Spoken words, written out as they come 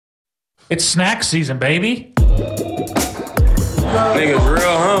It's snack season, baby. Niggas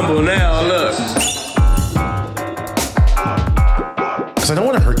real humble now, look. Because I don't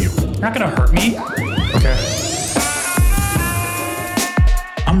want to hurt you. You're not gonna hurt me. Okay.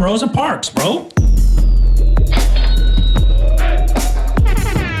 I'm Rosa Parks, bro.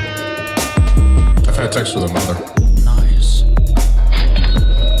 I've had sex with a mother. Nice.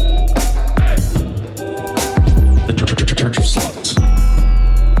 The Church of Sluts.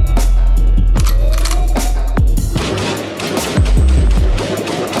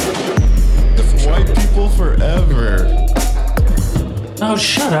 White people forever. Oh,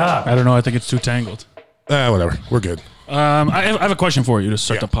 shut up. I don't know. I think it's too tangled. Whatever. We're good. I have a question for you to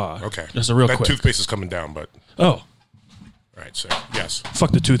start the pod. Okay. Just a real that quick. toothpaste is coming down, but Oh, all right. So yes,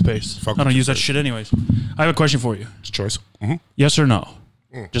 fuck the toothpaste. Fuck I don't the use that toothpaste. shit anyways. I have a question for you. it's a choice. Mm-hmm. Yes or no?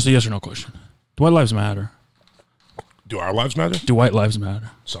 Just a yes or no question. Do white lives matter? Do our lives matter? Do white lives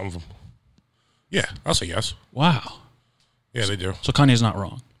matter? Some of them. Yeah, I'll say yes. Wow. Yeah, they do. So Kanye's not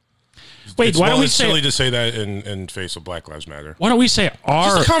wrong. Wait, why don't we it's say? silly to say that in face of Black Lives Matter? Why don't we say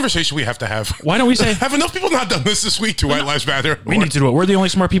our? It's a conversation we have to have. Why don't we say? Have enough people not done this week to White Lives Matter? We need to do it. We're the only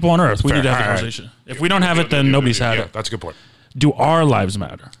smart people on earth. We Fair. need to have the All right. conversation. If we don't have it, then nobody's had Yeah, it. that's a good point. Do our lives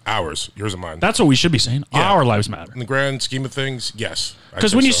matter? Ours, yours, and mine. That's what we should be saying. Yeah. Our lives matter. In the grand scheme of things, yes.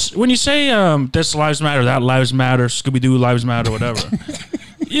 Because when you say this lives matter, that lives matter, Scooby Doo lives matter, whatever,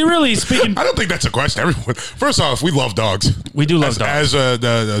 you're really speaking. I don't think that's a question. Everyone, first off, we love dogs. We do love dogs. As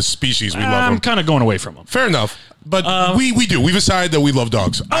a species, we love I'm them. kind of going away from them. Fair enough. But we do. We've decided that we love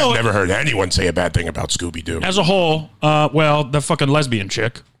dogs. Oh. I've never heard anyone say a bad thing about Scooby Doo. As a whole, well, the fucking lesbian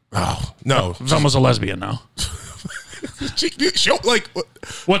chick. Oh, no. Velma's a lesbian now. She, like,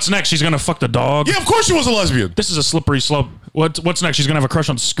 What's next? She's gonna fuck the dog. yeah, of course she was a lesbian. This is a slippery slope. What's next? She's gonna have a crush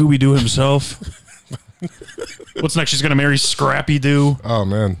on Scooby Doo himself. What's next? She's gonna marry Scrappy Doo. Oh,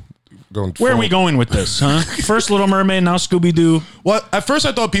 man. Where are we going with this, huh? First Little Mermaid, now Scooby Doo. Well, at first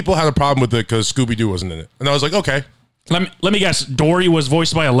I thought people had a problem with it because Scooby Doo wasn't in it. And I was like, okay. Let me guess. Dory was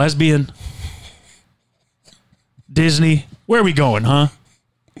voiced by a lesbian. Disney. Where are we going, huh?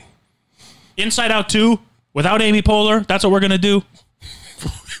 Inside Out 2 without Amy Poehler. That's what we're gonna do.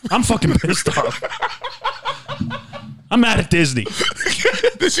 I'm fucking pissed off. I'm mad at Disney.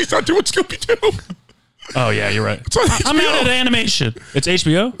 Disney's not doing Scooby Doo. Oh yeah, you're right. It's on I'm HBO. mad at animation. It's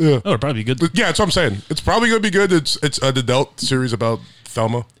HBO. Yeah. Oh, it'd probably be good. Yeah, that's what I'm saying. It's probably going to be good. It's an adult series about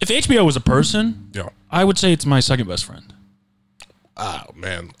Thelma. If HBO was a person, Yeah. I would say it's my second best friend. Oh,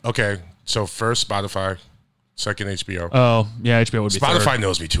 man. Okay. So first Spotify, second HBO. Oh yeah, HBO would be Spotify third.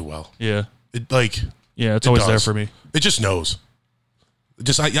 knows me too well. Yeah, It like yeah, it's it always there does. for me. It just knows.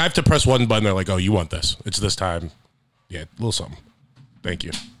 I have to press one button. They're like, oh, you want this? It's this time. Yeah, a little something. Thank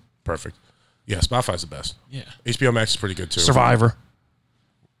you. Perfect. Yeah, Spotify's the best. Yeah, HBO Max is pretty good too. Survivor.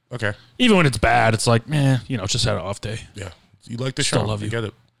 Okay. Even when it's bad, it's like, man, it's just had an off day. Yeah. You like the Still show. love you. I get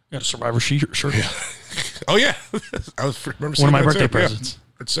it. Got a Survivor shirt. Oh, yeah. I remember One seeing of my that birthday too. Yeah. presents.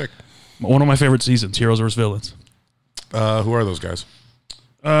 It's sick. One of my favorite seasons, Heroes vs. Villains. Who are those guys?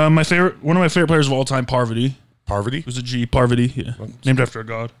 One of my favorite players of all time, Parvati. Parvati? Who's a G, Parvati, yeah. Named after a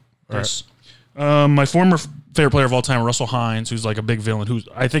god. All right. Yes. My former favorite player of all time, Russell Hines, who's like a big villain, who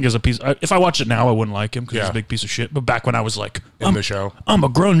I think is a piece. If I watch it now, I wouldn't like him because he's Yeah. a big piece of shit. But back when I was like, In the show. I'm a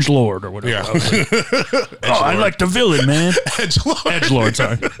grunge lord or whatever. Yeah. I was like, I like the villain, man. Edgelord. Edgelord,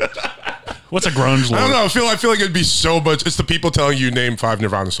 sorry. What's a grunge lord? I don't know. I feel like it'd be so much. It's the people telling you name 5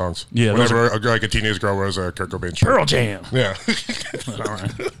 Nirvana songs. Yeah, those Whenever like a teenage girl wears a Kurt Cobain shirt. Pearl Jam. Yeah. All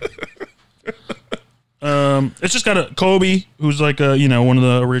right. It's just got a Kobe, who's like one of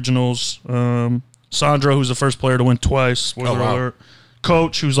the originals. Sandro, who's the first player to win twice. Spoiler wow. alert.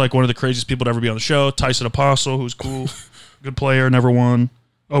 Coach, who's like one of the craziest people to ever be on the show. Tyson Apostle, who's cool, good player, never won.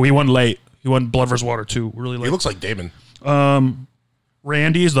 Oh, he won late. He won Blood vs. Water 2. Really late. He looks like Damon.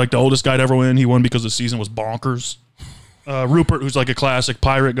 Randy is like the oldest guy to ever win. He won because the season was bonkers. Rupert, who's like a classic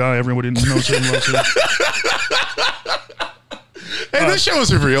pirate guy. Everybody knows him, loves him. Hey, this show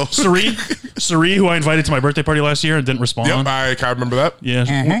isn't real. Sari, who I invited to my birthday party last year and didn't respond. Yep, I can't remember that.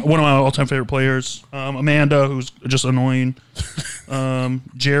 Yeah, one of my all-time favorite players. Amanda, who's just annoying.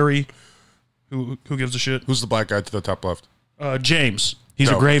 Jerry, who gives a shit. Who's the black guy to the top left? James, he's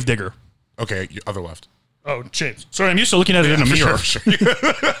a No. grave digger. Okay, other left. Oh, James. Sorry, I'm used to looking at it in a mirror. Sure.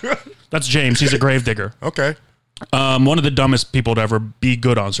 That's James. He's a grave digger. Okay. One of the dumbest people to ever be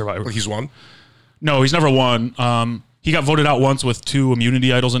good on Survivor. He's won? No, he's never won. He got voted out once with 2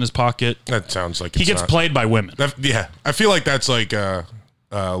 immunity idols in his pocket. That sounds like He gets played by women. Yeah, I feel like that's like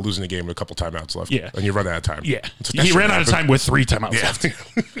losing the game with a couple timeouts left. Yeah. And you run out of time. Yeah. That He should ran out of happen. time with 3 timeouts Yeah. left.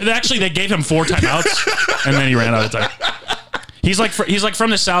 Actually, they gave him 4 timeouts, and then he ran out of time. He's like from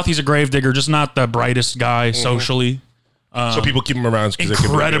the South. He's a gravedigger, just not the brightest guy socially. So people keep him around because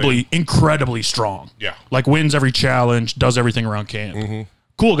Incredibly strong. Yeah. Like wins every challenge, does everything around camp.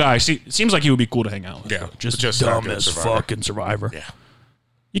 Cool guy. Seems like he would be cool to hang out with. Yeah. Though. Just not dumb good as Survivor. fucking Survivor. Yeah.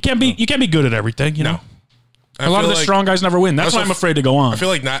 You can't be good at everything. You know. I A lot of the feel like- strong guys never win. That's Also, why I'm afraid to go on. I feel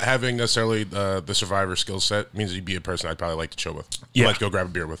like not having necessarily the Survivor skill set means you'd be a person I'd probably like to chill with. Yeah. I'd like to go grab a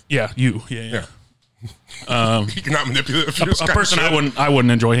beer with. Yeah. Yeah. You're not manipulative. You're just A kinda person chill. I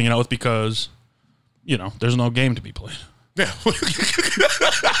wouldn't enjoy hanging out with because, there's no game to be played. Yeah.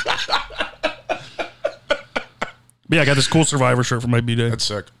 But yeah, I got this cool Survivor shirt for my B-Day. That's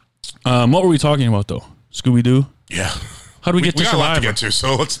sick. What were we talking about though? Scooby-Doo? Yeah. How do we get We to got a lot to Survivor? get to,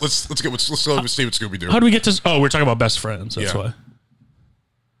 so let's start with Scooby Doo. How do we get to? Oh, we're talking about best friends. That's Yeah. why.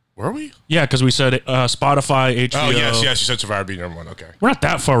 Were we? Yeah, because we said Spotify, HBO. Oh yes. You said Survivor being number one. Okay. We're not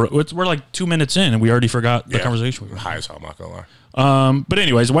that far. We're like 2 minutes in, and we already forgot the Yeah. conversation. We were. High as hell. I'm not gonna lie. But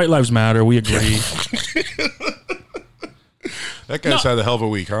anyways, White Lives Matter. We agree. That guy's had a hell of a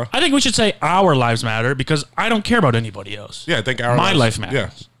week, huh? I think we should say our lives matter because I don't care about anybody else. Yeah, I think our My lives, life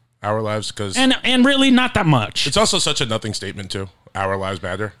matters. Yeah, our lives, because And really not that much. it's also such a nothing statement too. Our lives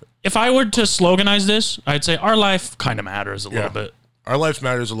matter. If I were to sloganize this, I'd say our life kind of matters a little bit. Our life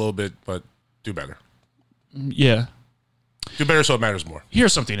matters a little bit, but do better. Yeah. Do better so it matters more.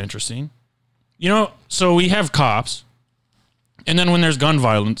 Here's something interesting. So we have cops, and then when there's gun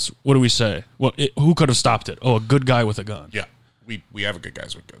violence, what do we say? Well, who could have stopped it? Oh, a good guy with a gun. Yeah, we have a good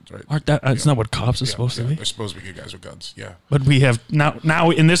guys with guns, right? Aren't that? It's not what cops are supposed to be. They're supposed to be good guys with guns. Yeah. But we have now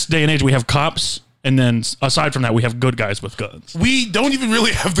in this day and age, we have cops, and then aside from that, we have good guys with guns. We don't even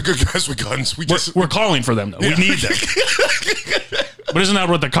really have the good guys with guns. We're calling for them though. We need them. But isn't that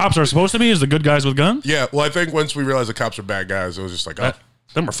what the cops are supposed to be? Is the good guys with guns? Yeah. Well, I think once we realized the cops are bad guys, it was just like, oh,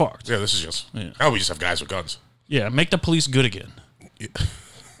 Then we're fucked. yeah, this is just. Yeah. Now we just have guys with guns. Yeah, make the police good again.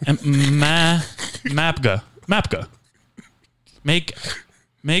 And Mapga. Make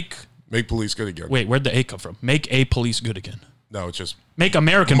Make police good again. Wait, where'd the A come from? Make a police good again. No, it's just Make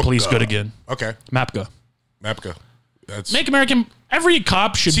American police good again. okay. Mapga. Mapka. That's Make American. Every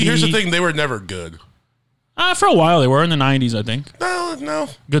cop should be. see. Here's the thing: they were never good. For a while they were in the 90s, I think. No.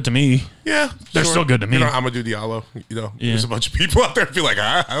 Good to me. Yeah, They're still good to me. Amadou Diallo. There's a bunch of people out there that feel like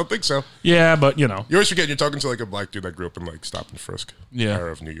I don't think so. Yeah, but You always forget you're talking to like a black dude that grew up in like stop and frisk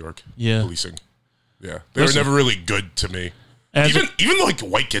era of New York. Yeah. Policing. Yeah, they Listen. were never really good to me. As Even like the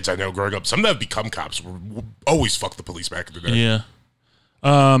white kids I know growing up, some that have become cops were always fuck the police back in the day. Yeah.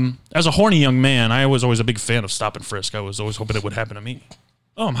 As a horny young man, I was always a big fan of stop and frisk. I was always hoping it would happen to me.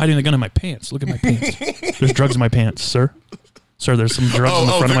 Oh, I'm hiding the gun in my pants. Look at my pants. There's drugs in my pants, sir. Sir, there's some drugs in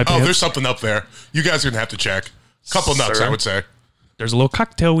the front of my pants. There's something up there. You guys are gonna have to check. Couple nuts, Sir? I would say. There's a little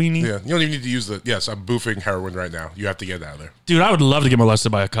cocktail weenie. Yeah, you don't even need to use the. Yes, I'm boofing heroin right now. You have to get it out of there. Dude, I would love to get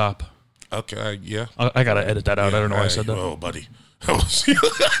molested by a cop. Okay, yeah. I gotta edit that out. I don't know why I said that. Oh, buddy.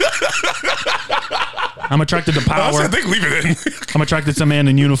 I'm attracted to I power. think leave it in. I'm attracted to a man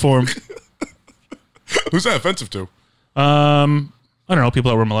in uniform. Who's that offensive to? I don't know,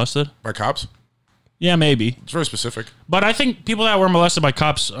 people that were molested. By cops? Yeah, maybe. It's very specific. But I think people that were molested by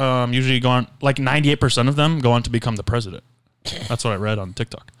cops usually go on, like 98% of them go on to become the president. That's what I read on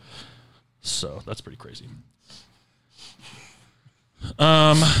TikTok. So that's pretty crazy.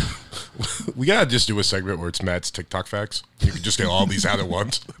 We gotta just do a segment where it's Matt's TikTok facts. You can just get all these out at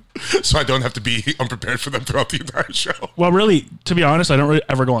once, so I don't have to be unprepared for them throughout the entire show. Well, really, to be honest, I don't really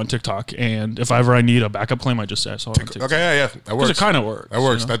ever go on TikTok. And if ever I need a backup claim, I just say I saw it on TikTok. Okay, yeah, that works. Because it kind of works. That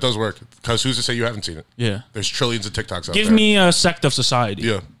works. you know? That does work. Because who's to say you haven't seen it? Yeah. There's trillions of TikToks out Give there. me a sect of society.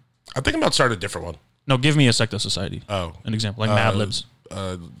 Yeah, I'm thinking about starting a different one. No, give me a sect of society. Oh, An example, like Mad Libs.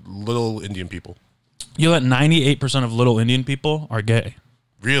 little Indian people. You know that 98% of little Indian people are gay.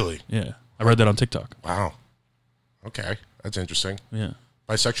 Really? Yeah. I read that on TikTok. Wow. Okay, that's interesting. Yeah.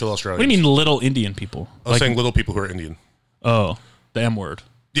 Bisexual Australians. What do you mean little Indian people? I was saying little people who are Indian. Oh, the M word.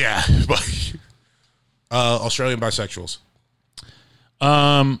 Yeah, but Australian bisexuals.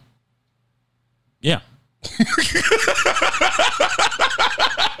 Yeah.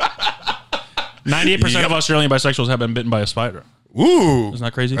 98% of Australian bisexuals have been bitten by a spider. Ooh, Isn't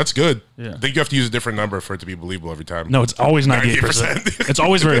that crazy? That's good. Yeah. I think you have to use a different number for it to be believable every time. No, it's always 98%. 98%. It's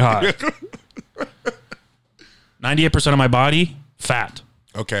always very high. 98% of my body, fat.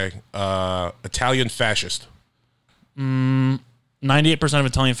 Okay. Italian fascist. 98% of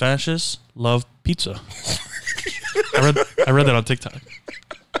Italian fascists love pizza. I read that on TikTok.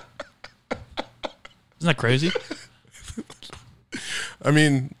 Isn't that crazy? I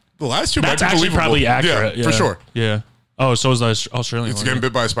mean, the last two That's might be actually believable. probably accurate. Yeah, for sure. Yeah. Oh, so is the Australian It's one. getting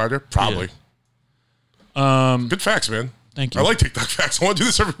bit by a spider? Probably. Good facts, man. Thank you. I like TikTok facts. I want to do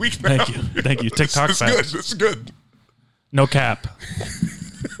this every week now. Thank you. TikTok This facts. is good. This is good. No cap.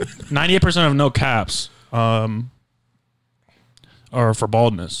 98% of no caps are for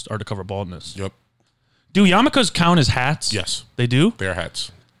baldness, or to cover baldness. Yep. Do yarmulkes count as hats? Yes. They do? They're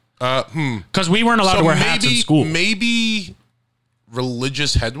hats. Because we weren't allowed to wear hats in school. Maybe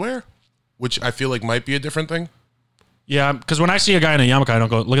religious headwear, which I feel like might be a different thing. Yeah, because when I see a guy in a yarmulke, I don't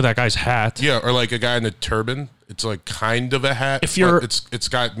go, look at that guy's hat. Yeah, or like a guy in a turban. It's like kind of a hat. If you're- but it's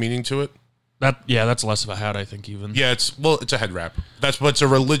got meaning to it. That's less of a hat, I think, even. Yeah, it's a head wrap. But it's a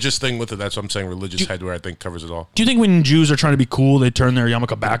religious thing with it. That's what I'm saying. Religious headwear, I think, covers it all. Do you think when Jews are trying to be cool, they turn their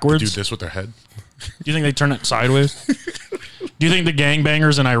yarmulke backwards? Do this with their head. Do you think they turn it sideways? Do you think the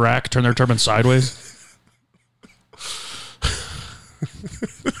gangbangers in Iraq turn their turban sideways?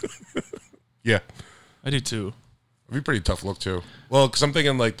 Yeah. I do too. It'd be a pretty tough look too. Well, because I'm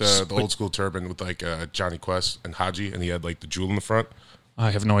thinking like the old school turban with like Johnny Quest and Haji, and he had like the jewel in the front.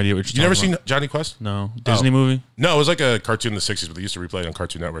 I have no idea what you're You never talking seen Johnny Quest? No. Disney movie? No, it was like a cartoon in the 60s, but they used to replay it on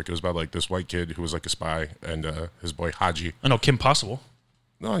Cartoon Network. It was about like this white kid who was like a spy and his boy Haji. I know Kim Possible.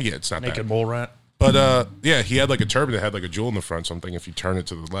 No, yeah, it's not Naked that. mole rat. But yeah, he had like a turban that had like a jewel in the front. So I'm thinking if you turn it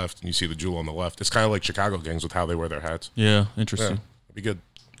to the left and you see the jewel on the left, it's kind of like Chicago gangs with how they wear their hats. Yeah, Yeah, interesting. it'd be good.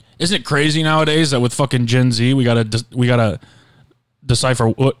 Isn't it crazy nowadays that with fucking Gen Z, we gotta decipher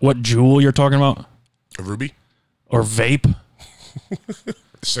what jewel you're talking about, A ruby? or vape,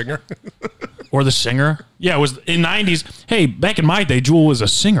 Singer? or the singer? Yeah, it was in '90s. Hey, back in my day, Jewel was a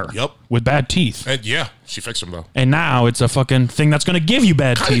singer. Yep. With bad teeth, And yeah, she fixed him though. and now it's a fucking thing that's gonna give you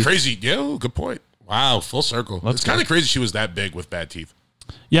bad Kind of teeth. crazy. Yeah, oh, good point. Wow, full circle. It's kind of crazy she was that big with bad teeth.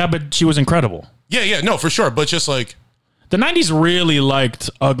 Yeah, but she was incredible. Yeah, no, for sure. But just like, The '90s really liked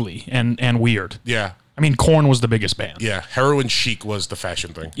ugly and weird. yeah, I mean, Korn was the biggest band. yeah, heroin chic was the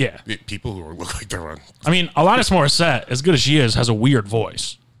fashion thing. Yeah. People who look like they're on. I mean, Alanis Morissette, as good as she is, has a weird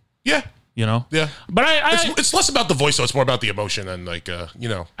voice. Yeah, You know. yeah. But It's less about the voice, though. It's more about the emotion and like,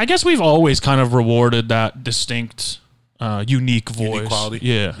 I guess we've always kind of rewarded that distinct, unique voice. quality?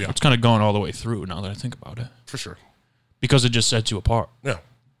 Yeah. Yeah. It's kind of going all the way through now that I think about it. for sure. Because it just sets you apart, Yeah,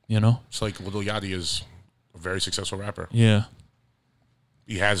 you know? it's like Lil Yachty is a very successful rapper. Yeah.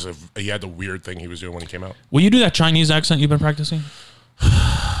 He had the weird thing he was doing when he came out. Will you do that Chinese accent you've been practicing?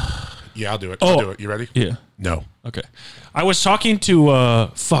 Yeah, I'll do it. Oh. I'll do it. You ready? Yeah. No. Okay. I was talking to,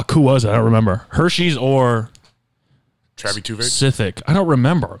 who was it? I don't remember. Hershey's or Travi Tuvig? Sithic. I don't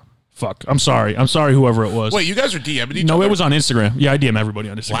remember. Fuck. I'm sorry, whoever it was. Wait, you guys are DMing each other? No, it was on Instagram. Yeah, I DM everybody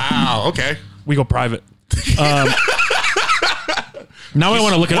on Instagram. Wow, okay. We go private. Now I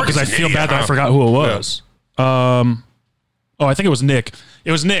want to look it up because I feel bad that I forgot who it was. I think it was Nick.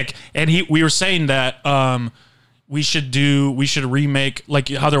 It was Nick, and we were saying that we should remake, like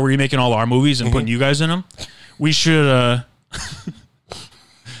how they're remaking all our movies and putting you guys in them. We should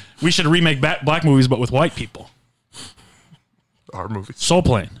remake black movies but with white people. Our movies. Soul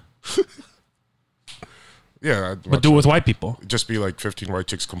Plane, Yeah. but do it with white people. Just be like 15 white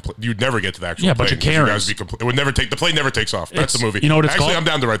chicks. You'd never get to the actual Yeah, plane. bunch of 'cause you Karens. guys it would never the plane never takes off. That's the movie. You know what it's Actually, called? I'm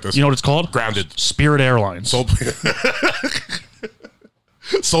down to write this. You know what it's called? Grounded. Spirit Airlines. Soul Plane.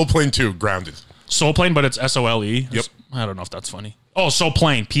 Soul Plane 2, Grounded. Soul Plane, but it's SOLE. Yep. I don't know if that's funny. Oh, Soul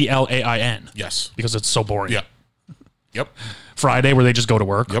Plane, PLAIN. Yes. Because it's so boring. Yeah. Yep. Friday where they just go to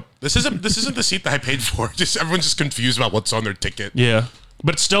work. Yep. This isn't the seat that I paid for. Just everyone's just confused about what's on their ticket. Yeah.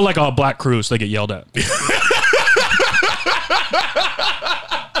 But it's still like a black crew, so they get yelled at.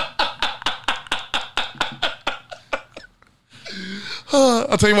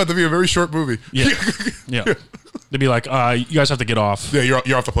 I'll tell you what, that'd be a very short movie. Yeah. Yeah. They'd be like, you guys have to get off. Yeah,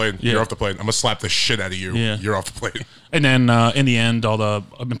 you're off the plane. Yeah. You're off the plane. I'm gonna slap the shit out of you. Yeah. You're off the plane. And then in the end, all the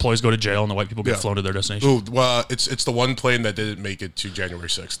employees go to jail and the white people get Yeah. flown to their destination. Ooh, well, it's the one plane that didn't make it to January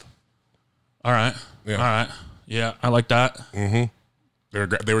 6th. All right. Yeah. All right. Yeah, I like that.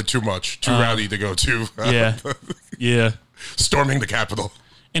 They were too much, too rowdy to go to. Yeah. Yeah. Storming the Capitol.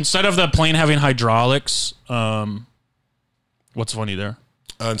 Instead of the plane having hydraulics, what's funny there?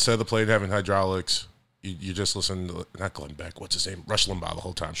 Instead of the plane having hydraulics, you just listen to, not Glenn Beck, what's his name? Rush Limbaugh the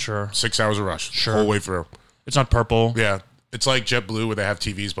whole time. Sure. 6 hours of Rush. Sure. Whole way through. It's not purple. Yeah. It's like JetBlue where they have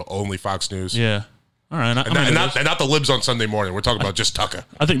TVs, but only Fox News. Yeah. All right. And not the libs on Sunday morning. We're talking about just Tucker.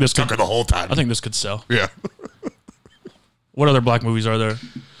 I think this could, Tucker the whole time. I think this could sell. Yeah. What other black movies are there?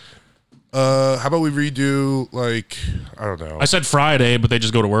 How about we redo, like, I don't know. I said Friday, but they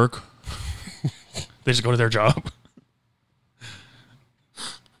just go to work. They just go to their job.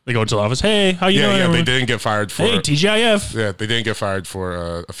 They go into the office. Hey, how you doing? Yeah, they didn't get fired for. Hey, TGIF. Yeah, they didn't get fired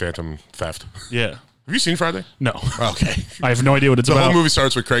for a phantom theft. Yeah. Have you seen Friday? No. Okay. I have no idea what it's The about. whole movie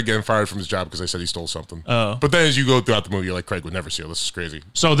starts with Craig getting fired from his job because they said he stole something. Oh. But then as you go throughout the movie, you're like, Craig would never steal. This is crazy.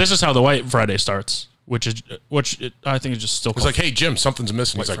 So this is how the White Friday starts, which I think is just still. It's like, hey, Jim, something's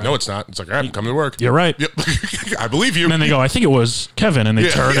missing. He's like, Friday. no, it's not. It's like, all right, I'm coming to work. You're right. Yep. I believe you. And then they go, I think it was Kevin, and they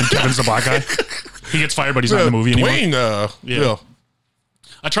turn, and Kevin's the black guy. He gets fired, but he's not in the movie anymore. Dwayne, Yeah.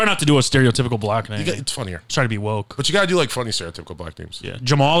 I try not to do a stereotypical black name. It's funnier. Try to be woke. But you got to do like funny stereotypical black names. Yeah.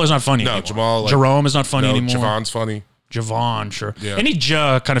 Jamal is not funny No, anymore. Jamal. Like, Jerome is not funny no, anymore. Javon's funny. Javon, sure. Yeah. Any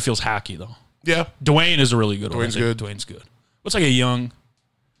J kind of feels hacky, though. Yeah. Dwayne is a really good one. Dwayne's good. Dwayne's good. What's like a young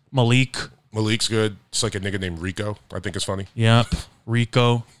Malik? Malik's good. It's like a nigga named Rico. I think is funny. Yep.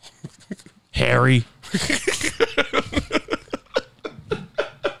 Rico. Harry.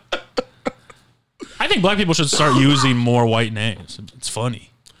 I think black people should start using more white names. It's funny.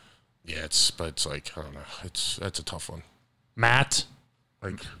 Yeah, but it's like, I don't know. That's a tough one. Matt.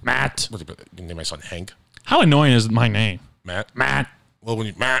 Like, Matt. what do you name my son Hank? How annoying is my name? Matt? Matt. Well, when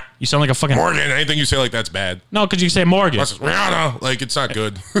you, Matt. You sound like a fucking... Morgan, anything you say like that's bad. No, because you say Morgan. Unless it's Rihanna. Like, it's not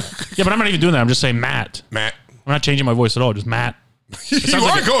good. Yeah, but I'm not even doing that. I'm just saying Matt. Matt. I'm not changing my voice at all. Just Matt. You sounds are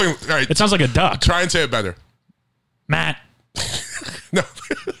like going. All right. It sounds like a duck. Try and say it better. Matt. No.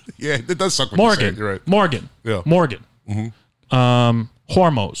 Yeah, it does suck when you say Morgan. it. You're right. Morgan. Yeah. Morgan.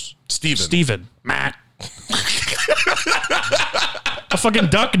 Hormos. Steven. Matt. A fucking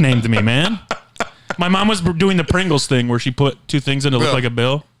duck named me, man. My mom was doing the Pringles thing where she put two things in to look Yeah. like a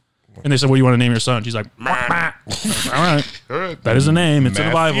bill. And they said, what do you want to name your son? She's like, Matt. All right. All right. That is a name. It's in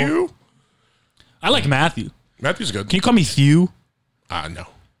the Bible. Matthew? I like Matthew. Matthew's good. Can you call me Thew? No.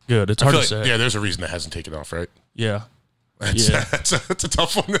 Good. It's I hard feel to like, say. yeah, there's a reason that hasn't taken off, right? Yeah. That's, Yeah. that's a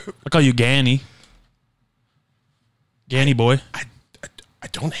tough one. I call you Ganny. Ganny boy. I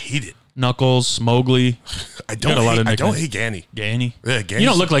don't hate it. Knuckles, Mowgli, I got a lot of I don't nicknames. hate Ganny. Ganny. Yeah, Ganny. You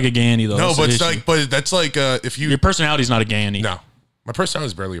don't look like a Ganny though. No, That's but the it's issue. like, but that's like if you Your personality's not a Ganny. no, my personality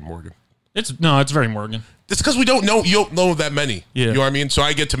is barely a Morgan. It's very Morgan. It's because we don't know. You don't know that many. Yeah. You know what I mean. So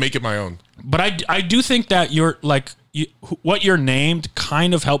I get to make it my own. But I do think that you're like what you're named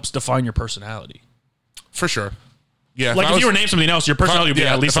kind of helps define your personality. For sure. Yeah. Like if you were named something else, your personality would be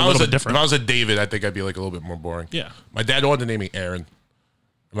at least a little bit different. If I was a David, I think I'd be like a little bit more boring. Yeah. My dad wanted to name me Aaron.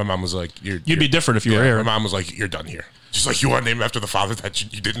 My mom was like, You'd be different if you were Aaron. My mom was like, you're done here. She's like, you want to name him after the father that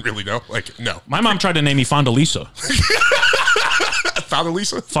you didn't really know? Like, no. My mom tried to name me Fondalisa. Father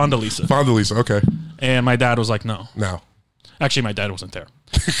Lisa? Fondalisa. Fondalisa, okay. And my dad was like, no. No. Actually, my dad wasn't there.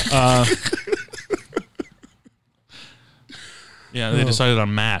 Yeah, they decided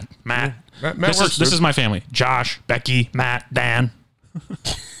on Matt. Matt Matt works, this dude. is my family. Josh, Becky, Matt, Dan.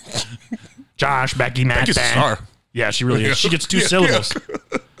 Josh, Becky, Matt, Becky's a Dan. star. Yeah, she really is. She gets two Yeah, syllables.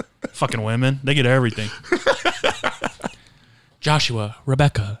 Fucking women. They get everything. Joshua,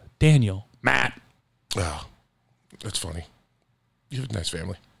 Rebecca, Daniel, Matt. Oh, that's funny. You have a nice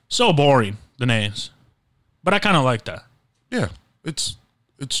family. So boring, the names. But I kind of like that. Yeah. It's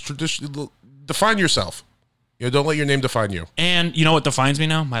traditional. Define yourself. You know, don't let your name define you. And you know what defines me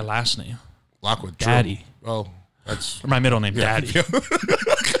now? My last name. Lockwood. true. Daddy. Oh, that's... Or my middle name, Daddy.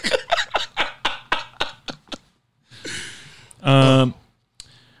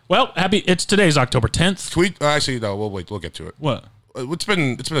 Well, it's today's October 10th. Tweet. Actually, no. We'll get to it. What? It's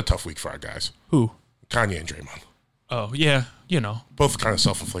been a tough week for our guys. Who? Kanye and Draymond. Oh, yeah. You know. Both kind of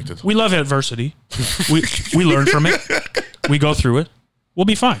self-inflicted. We love adversity. we learn from it. We go through it. We'll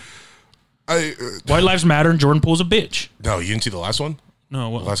be fine. White lives matter and Jordan Poole's a bitch. No, you didn't see the last one? No.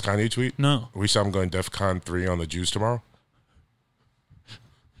 What? The last Kanye tweet? No. We saw him going DEFCON 3 on the Jews tomorrow.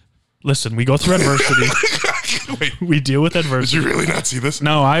 Listen, we go through adversity. Wait, We deal with did adversity. you really not see this?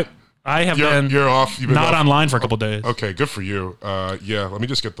 No, I have been You're off. You've been not off. online for a couple days. Okay, good for you. Yeah, let me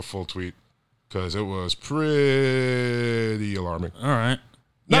just get the full tweet because it was pretty alarming. All right.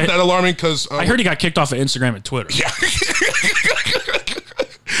 Not Yeah, that alarming because I heard he got kicked off of Instagram and Twitter. Yeah.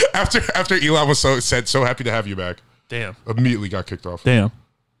 after Elon was so happy to have you back, Damn. immediately got kicked off. Damn.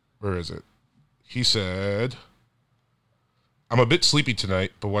 Where is it? He said, "I'm a bit sleepy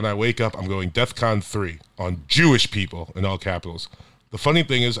tonight, but when I wake up, I'm going DEFCON 3 on Jewish people in all capitals. The funny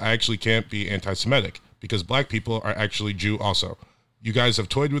thing is, I actually can't be anti-Semitic because black people are actually Jew also. You guys have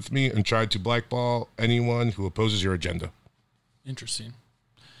toyed with me and tried to blackball anyone who opposes your agenda." Interesting.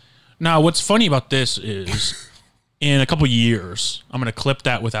 Now, what's funny about this is in a couple years, I'm going to clip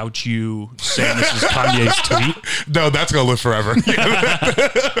that without you saying this is Kanye's tweet. No, that's going to live forever.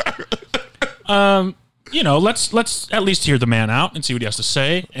 You know, let's at least hear the man out and see what he has to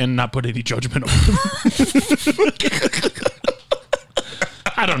say and not put any judgment on him.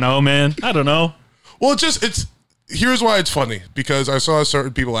 I don't know, man. I don't know. Well, here's why it's funny, because I saw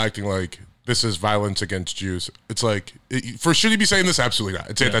certain people acting like this is violence against Jews. It's like, should he be saying this? Absolutely not.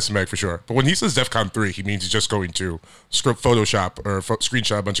 It's anti-Semitic for sure. But when he says DEFCON 3, he means he's just going to Photoshop or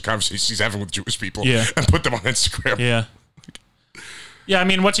screenshot a bunch of conversations he's having with Jewish people and put them on Instagram. Yeah. Yeah, I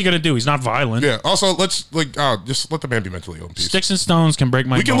mean, what's he going to do? He's not violent. Yeah. Also, let's just let the man be mentally ill in peace. Sticks and stones can break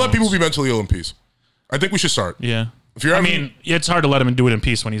my bones. We can let people be mentally ill in peace. I think we should start. Yeah. If you're it's hard to let him do it in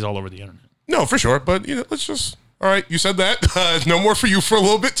peace when he's all over the internet. No, for sure. But, let's just... All right, you said that. No more for you for a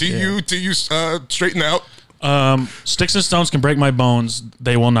little bit till you straighten out. Sticks and stones can break my bones.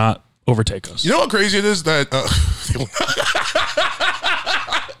 They will not overtake us. You know how crazy it is that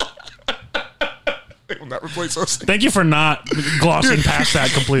they will not replace us. Thank you for not glossing past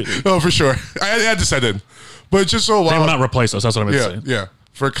that completely. Oh, for sure. I had to set in. But it's just so wild. They will not replace us. That's what I meant to say. Yeah.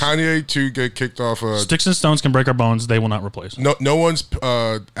 For Kanye to get kicked off... Sticks and stones can break our bones. They will not replace us. No one's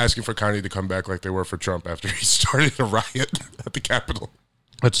asking for Kanye to come back like they were for Trump after he started a riot at the Capitol.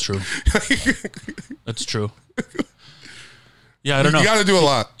 That's true. That's true. Yeah, I don't know. You got to do a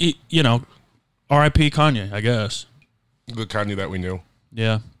lot. R.I.P. Kanye, I guess. The Kanye that we knew.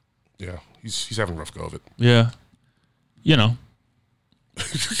 Yeah. Yeah, he's having a rough go of it. Yeah.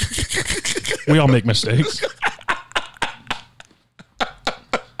 We all make mistakes.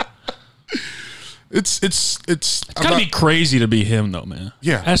 It's gotta be crazy to be him, though, man.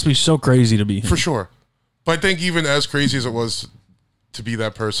 Yeah. It has to be so crazy to be him. For sure. But I think even as crazy as it was to be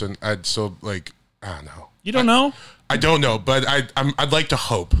that person, I'd still, I don't know. You don't know? I don't know, but I'd like to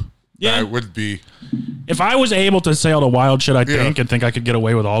hope that I would be. If I was able to say all the wild shit I think and think I could get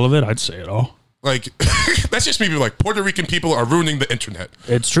away with all of it, I'd say it all. That's just me being like, Puerto Rican people are ruining the internet.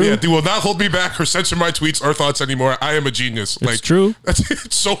 It's true. Yeah, they will not hold me back or censor my tweets or thoughts anymore. I am a genius. It's true.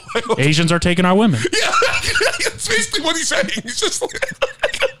 It's so wild. Asians are taking our women. Yeah, that's basically what he's saying. He's just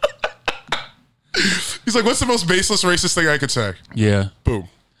he's like, what's the most baseless racist thing I could say? Yeah. Boom.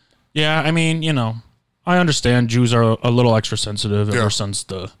 Yeah, I mean, I understand Jews are a little extra sensitive ever since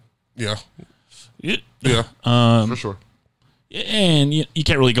the... Yeah. Yeah. For sure. And you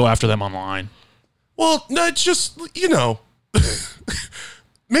can't really go after them online. Well, no, it's just,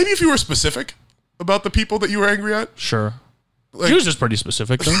 maybe if you were specific about the people that you were angry at. Sure. Jews is pretty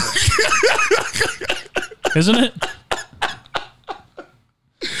specific, though. Isn't it?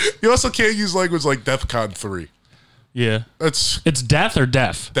 You also can't use language like DEFCON 3. Yeah. It's death or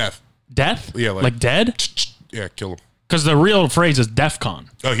deaf? death. Death? Yeah, like dead? Yeah, kill him. Because the real phrase is DEFCON.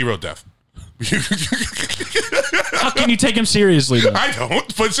 Oh, he wrote death. How can you take him seriously, though? I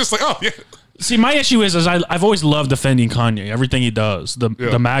don't, but it's just like, oh, yeah. See, my issue is I've always loved defending Kanye. Everything he does,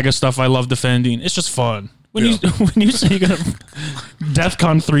 the MAGA stuff, I love defending. It's just fun. When you say you're gonna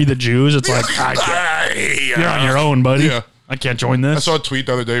DEFCON 3 the Jews, it's like you're on your own, buddy. Yeah. I can't join this. I saw a tweet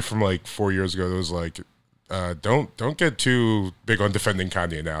the other day from 4 years ago that was like, don't get too big on defending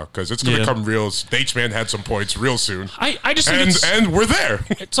Kanye now because it's gonna come real. H-Man had some points real soon. I just think and we're there.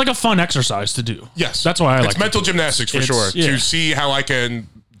 It's like a fun exercise to do. Yes, that's why I like. It's mental gymnastics for sure to see how I can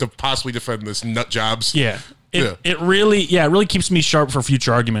possibly defend this nut jobs. Yeah. It really keeps me sharp for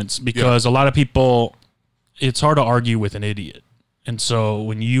future arguments because a lot of people, it's hard to argue with an idiot. And so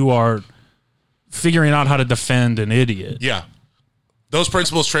when you are figuring out how to defend an idiot. Yeah. Those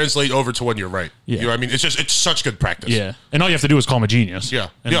principles translate over to when you're right. Yeah. You know what I mean? It's such good practice. Yeah. And all you have to do is call him a genius. Yeah.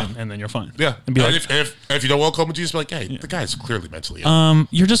 And then you're fine. Yeah. And be like, if you don't want to call him a genius, be like, hey, the guy's clearly mentally ill.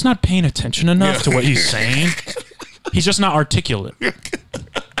 You're just not paying attention enough to what he's saying. He's just not articulate.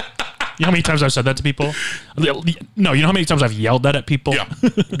 You know how many times I've said that to people? No, you know how many times I've yelled that at people? Yeah.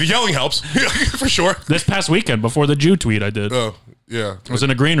 The yelling helps. For sure. This past weekend before the Jew tweet I did. Oh, yeah. I was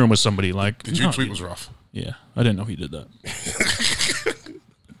in a green room with somebody the Jew tweet was rough. Yeah. I didn't know he did that.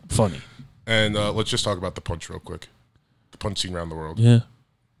 Funny. And let's just talk about the punch real quick. The punch scene around the world. Yeah.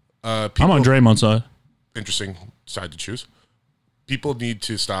 I'm on Draymond's side. Interesting side to choose. People need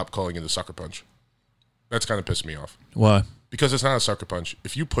to stop calling it a sucker punch. That's kind of pissing me off. Why? Because it's not a sucker punch.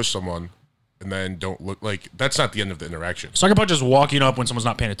 If you push someone and then don't look that's not the end of the interaction. Sucker punch is walking up when someone's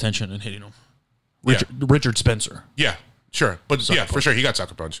not paying attention and hitting them. Richard Spencer. Yeah, sure. But for sure, he got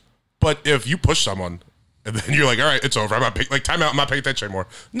sucker punch. But if you push someone and then you're like, all right, it's over. I'm not time out. I'm not paying attention anymore.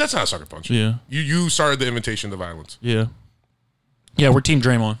 That's not a sucker punch. Yeah. You started the invitation to violence. Yeah. Yeah, we're Team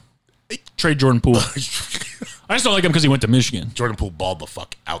Draymond. Trade Jordan Poole. I just don't like him because he went to Michigan. Jordan Poole balled the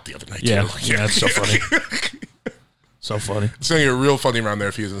fuck out the other night, too. Yeah, that's so funny. So funny. It's going to get real funny around there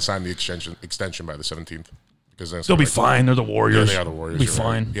if he doesn't sign the extension by the 17th. Because they'll be fine. They're the Warriors. Yeah, they are the Warriors. They'll be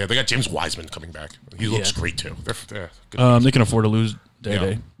fine. Right. Yeah, they got James Wiseman coming back. He looks great, too. They can afford to lose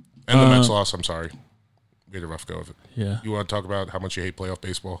day. And the Mets loss, I'm sorry. We had a rough go of it. Yeah. You want to talk about how much you hate playoff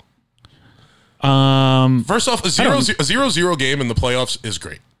baseball? First off, a 0-0 game in the playoffs is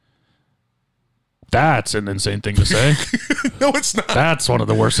great. That's an insane thing to say. No, it's not. That's one of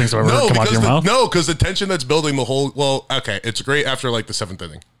the worst things I've ever heard come out of your mouth. No, because the tension that's building the whole. Well, okay, it's great after like the 7th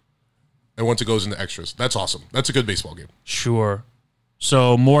inning, and once it goes into extras, that's awesome. That's a good baseball game. Sure.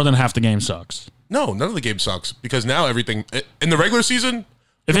 So more than half the game sucks. No, none of the game sucks because now everything in the regular season.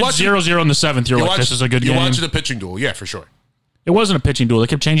 If it's 0-0 in the 7th, you're like, this is a good game. You're watching a pitching duel, yeah, for sure. It wasn't a pitching duel. They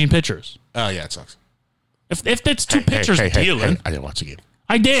kept changing pitchers. Oh, yeah, it sucks. If it's two pitchers dealing. I didn't watch the game.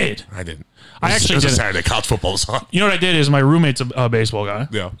 I did. I didn't. I actually did. did. Saturday college football was on. You know what I did is my roommate's a baseball guy.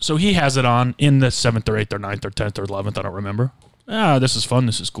 Yeah. So he has it on in the 7th or 8th or 9th or 10th or 11th. I don't remember. This is fun.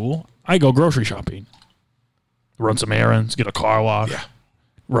 This is cool. I go grocery shopping. Run some errands. Get a car wash. Yeah.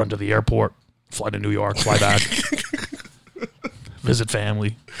 Run to the airport. Fly to New York. Fly back. Visit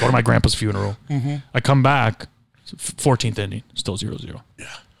family. Go to my grandpa's funeral. Mm-hmm. I come back. 14th inning. Still 0-0. Yeah.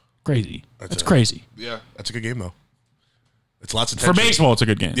 Crazy. That's crazy. Yeah. That's a good game, though. It's lots of For tension. baseball, it's a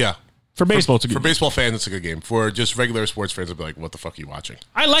good game. Yeah. For baseball, it's a good game. For baseball fans, it's a good game. For just regular sports fans, they'll be like, what the fuck are you watching?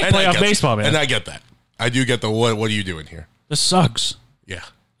 I like playoff baseball, man. And I get that. I do get the, what are you doing here? This sucks. Yeah.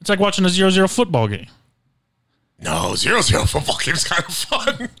 It's like watching a 0-0 football game. No, 0-0 football game's kind of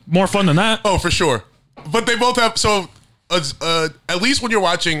fun. More fun than that. Oh, for sure. But they both have, so at least when you're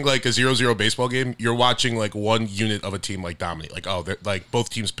watching like a 0-0 baseball game, you're watching like one unit of a team like dominate. Like, oh, like both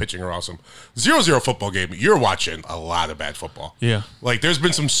teams pitching are awesome. 0-0 football game, you're watching a lot of bad football. Yeah. Like there's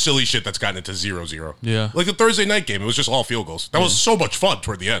been some silly shit that's gotten into 0-0. Yeah. Like the Thursday night game, it was just all field goals. That was so much fun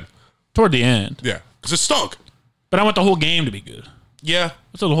toward the end. Toward the end. Yeah. Because it stunk. But I want the whole game to be good. Yeah. I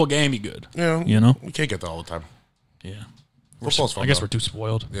want the whole game to be good. Yeah. You know? We can't get that all the time. Yeah. Football's fun. I guess though. we're too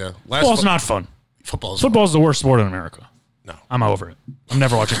spoiled. Yeah. Football's not fun. Football's the worst sport in America. No. I'm over it. I'm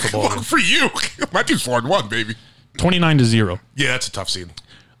never watching football again. For you. My team's 4-1, baby. 29-0. Yeah, that's a tough scene.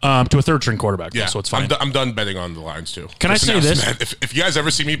 To a third string quarterback. Yeah, So it's fine. I'm done betting on the Lions too. Can I say this? Man, if you guys ever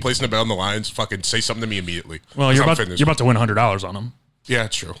see me placing a bet on the Lions, fucking say something to me immediately. Well, you're about to win $100 on them. Yeah,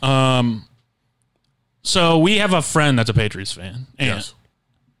 it's true. So we have a friend that's a Patriots fan. And Yes.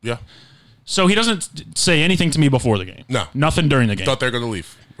 Yeah. So he doesn't say anything to me before the game. No. Nothing during the game. Thought they were going to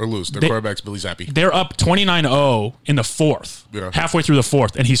leave or lose. Their quarterback's Billy Zappi. They're up 29-0 in the fourth. Yeah. Halfway through the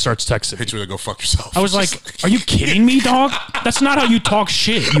fourth, and he starts texting me. Hit you with a go fuck yourself. I was like, are you kidding me, dog? That's not how you talk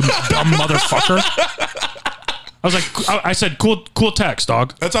shit, you dumb motherfucker. I was like, I said, cool text,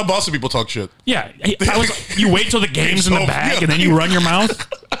 dog. That's how Boston people talk shit. Yeah. I was like, you wait till the game's in the bag, yeah. and then you run your mouth?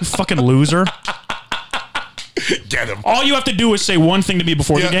 You fucking loser. Get him. All you have to do is say one thing to me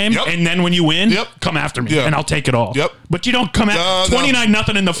before the game, and then when you win, come after me, and I'll take it all. Yep. But you don't come at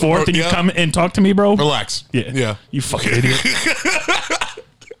 29-0 in the fourth, and you come and talk to me, bro. Relax. Yeah. You fucking idiot.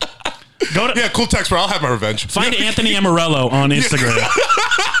 Cool text, bro. I'll have my revenge. Find Anthony Amarello on Instagram.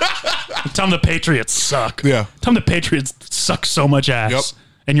 Tell him the Patriots suck. Yeah. Tell him the Patriots suck so much ass. Yep.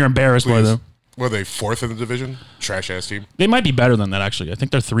 And you're embarrassed by them. Were they 4th in the division? Trash ass team. They might be better than that, actually. I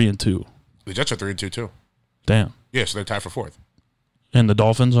think they're 3-2. The Jets are 3-2 too. Damn. Yeah, so they're tied for 4th. And the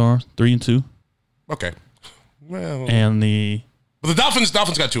Dolphins are 3-2. Okay. Well, And but the Dolphins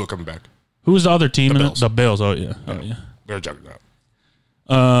got Tua coming back. who's the other team in Bills. it? The Bills. Oh yeah. Oh yeah. They're a juggernaut.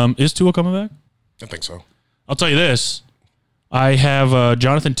 Is Tua coming back? I think so. I'll tell you this. I have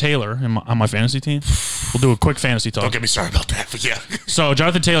Jonathan Taylor on my fantasy team. We'll do a quick fantasy talk. Don't get me started about that, but yeah. So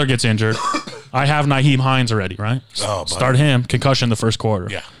Jonathan Taylor gets injured. I have Naheem Hines already, right? Oh, buddy. Start him. Concussion the first quarter.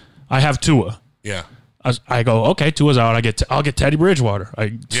 Yeah. I have Tua. Yeah. I go, okay, Tua's out. I'll get Teddy Bridgewater.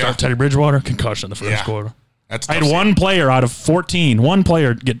 I start Teddy Bridgewater. Concussion the first quarter. That's I had one player out of 14. One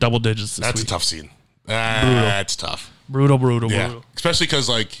player get double digits this That's week. a tough scene. That's tough. Brutal. Yeah. Especially because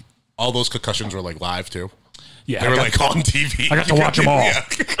like all those concussions were like live too. Yeah, They were like on TV. I got to watch them all.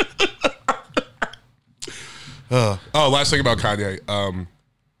 Last thing about Kanye.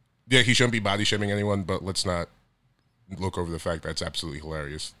 He shouldn't be body shaming anyone, but let's not look over the fact that's absolutely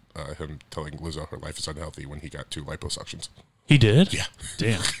hilarious. Him telling Lizzo her life is unhealthy when he got 2 liposuctions. He did? Yeah.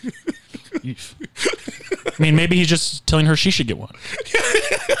 Damn. I mean, maybe he's just telling her she should get one.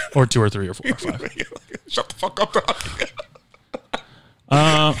 Or 2 or 3 or 4 or 5. Shut the fuck up, dog.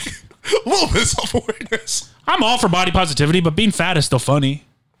 A little bit of self-awareness. I'm all for body positivity, but being fat is still funny.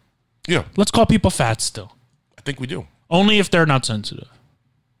 Yeah. Let's call people fat still. I think we do. Only if they're not sensitive.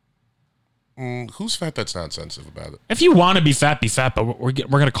 Who's fat that's not sensitive about it? If you want to be fat, but we're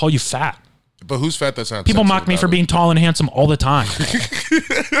going to call you fat. But who's fat that's not People sensitive mock me about for it? being tall and handsome all the time.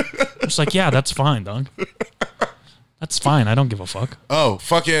 I'm just like, yeah, that's fine, dog. That's fine. I don't give a fuck. Oh,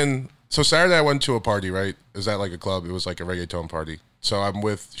 fucking. So Saturday I went to a party, right? It was at like a club. It was like a reggaeton party. So I'm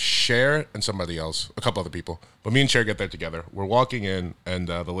with Cher and somebody else, a couple other people. But me and Cher get there together. We're walking in, and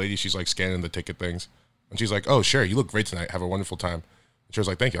the lady, she's like scanning the ticket things. And she's like, oh, Cher, you look great tonight. Have a wonderful time. She was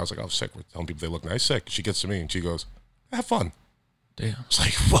like, thank you. I was like, oh, sick. We're telling people they look nice. Sick. She gets to me and she goes, have fun. Damn. It's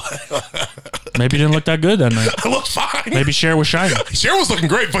like, what? Maybe you didn't look that good that night. I looked fine. Maybe Cher was shiny. Cher was looking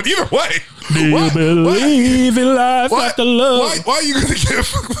great, but either way. Do you believe in life after love? Why are you going to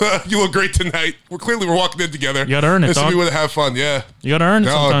give you look great tonight? We're walking in together. You got to earn it, and so dog. we would have fun, yeah. You got to earn it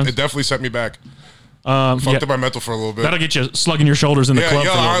sometimes. It definitely set me back. Fucked up my mental for a little bit. That'll get you slugging your shoulders in the club for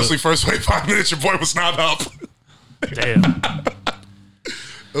a little honestly, bit. first 5 minutes, your boy was not up. Damn.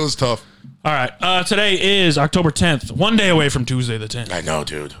 It was tough. All right. Today is October 10th. One day away from Tuesday the 10th. I know,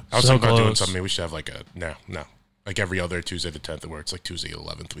 dude. I was So thinking about doing close. something. Maybe we should have like like every other Tuesday the 10th, where it's like Tuesday the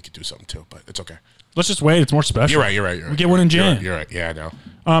 11th. We could do something too, but it's okay. Let's just wait. It's more special. You're right. We get one in Jan. You're right. Yeah, I know.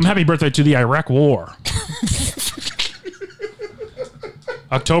 Happy birthday to the Iraq War.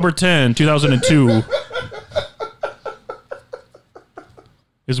 October 10, 2002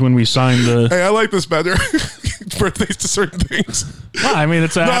 is when we signed the... Hey, I like this better. Birthdays to certain things. Well, I mean,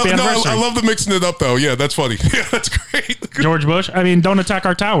 it's a happy anniversary. I love the mixing it up, though. Yeah, that's funny. Yeah, that's great. George Bush. I mean, don't attack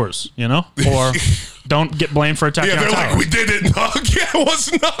our towers, you know? Or don't get blamed for attacking our they're towers. like, we did it, dog. Yeah, it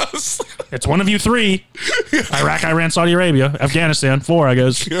wasn't us. It's one of you three. Iraq, Iran, Saudi Arabia, Afghanistan, 4, I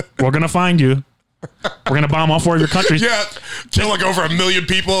guess. Yeah. We're going to find you. We're going to bomb all 4 of your countries. Yeah, kill like over 1 million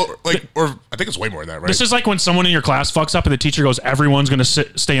people. Or I think it's way more than that, right? This is like when someone in your class fucks up and the teacher goes, everyone's going to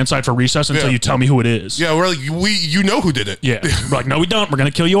stay inside for recess until you tell me who it is. Yeah, we're like, you know who did it. Yeah. We're like, no, we don't. We're going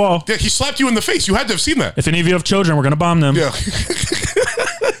to kill you all. Yeah, he slapped you in the face. You had to have seen that. If any of you have children, we're going to bomb them. Yeah.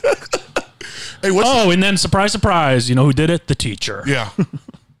 Hey, And then surprise, surprise, you know who did it? The teacher. Yeah.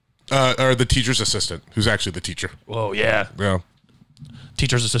 Or the teacher's assistant, who's actually the teacher. Oh, yeah. Yeah.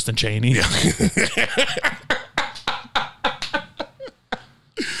 Teacher's assistant Cheney. Yeah.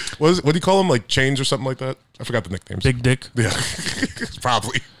 What do you call him? Like Chains or something like that? I forgot the nicknames. Big Dick. Yeah.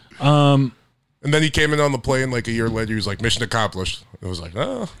 Probably. And then he came in on the plane like a year later. He was like, mission accomplished. It was like,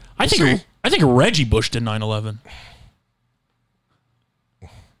 oh. I think Reggie Bush did 9/11.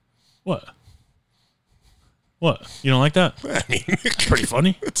 What? You don't like that? I mean, It's pretty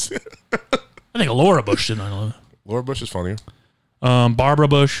funny. I think Laura Bush did 9/11. Laura Bush is funnier. Barbara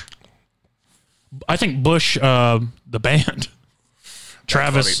Bush. I think Bush, the band.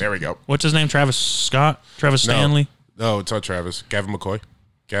 Travis. Funny. There we go. What's his name? Travis Scott? Travis Stanley? No, it's not Travis. Gavin McCoy.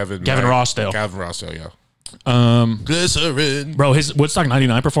 Gavin Rossdale. Gavin Rossdale, yeah. Glycerin. Bro, his Woodstock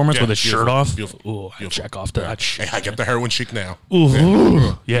 99 performance Yeah, with his shirt beautiful, off. beautiful, Ooh, I check off to that shit. Hey, I get the heroin chic now.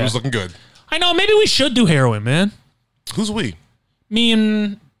 Ooh, yeah. It was looking good. I know. Maybe we should do heroin, man. Who's we? Me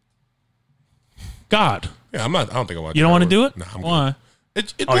and God. Yeah, I'm not. I don't think I want to. You don't want to do it? No, I'm Why?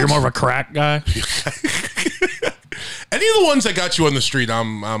 good. You're more of a crack guy. Any of the ones that got you on the street,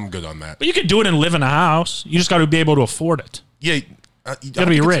 I'm good on that. But you could do it and live in a house. You just got to be able to afford it. Yeah, You got to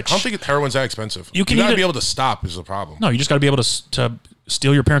be rich. I don't think heroin's that expensive. You can got to eat be it- able to stop is the problem. No, you just got to be able to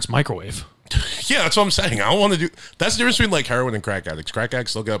steal your parents' microwave. Yeah, that's what I'm saying. I don't want to do. That's the difference between like heroin and crack addicts. Crack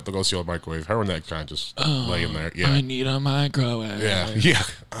addicts, they'll get up, they'll go steal a microwave. Heroin addicts kind of just lay in there. Yeah, I need a microwave. yeah.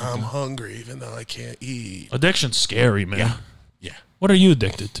 I'm hungry even though I can't eat. Addiction's scary, man. Yeah, What are you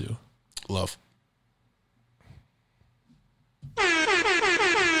addicted to? love.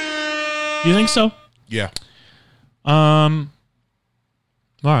 You think so? Yeah. All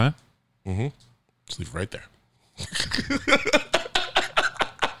right. Just leave it right there.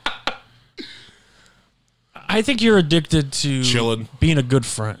 I think you're addicted to Chilling. being a good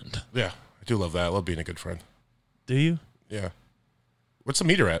friend. Yeah, I do love that. I love being a good friend. Do you? Yeah. What's the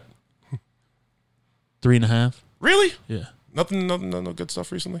meter at? 3.5. Really? Yeah. Nothing, no good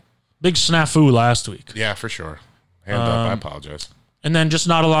stuff recently? Big snafu last week. Yeah, for sure. Hand up. I apologize. And then just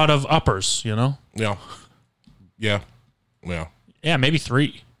not a lot of uppers, you know? Yeah. Yeah. Yeah. Yeah, maybe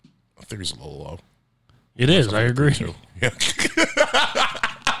 3. I think it's a little low. It is. I agree. Too. Yeah.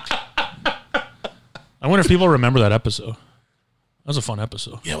 I wonder if people remember that episode. That was a fun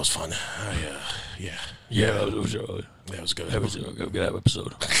episode. Yeah, it was fun. Yeah. Yeah, it was That was good. good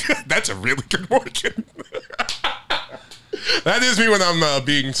episode. That's a really good Morgan. That is me when I'm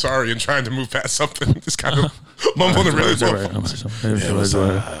being sorry and trying to move past something. Just kind of mumbling a really low voice. Yeah, it was,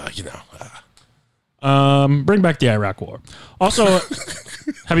 Bring back the Iraq War. Also,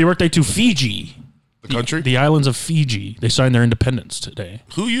 happy birthday to Fiji. The country? The islands of Fiji. They signed their independence today.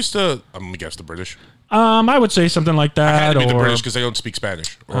 Who used to, I'm going to guess the British. I would say something like that. Had to be the or British because they don't speak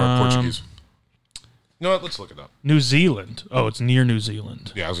Spanish or Portuguese. You know what? Let's look it up. New Zealand. Oh, it's near New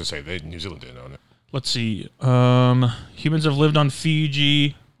Zealand. Yeah, I was going to say, New Zealand didn't own it. Let's see. Humans have lived on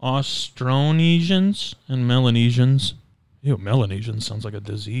Fiji, Austronesians, and Melanesians. Ew, Melanesians sounds like a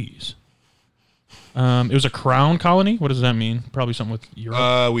disease. It was a crown colony. What does that mean? Probably something with Europe.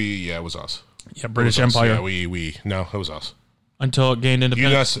 It was us. Yeah, British It was us. Empire. Yeah, no, it was us. until it gained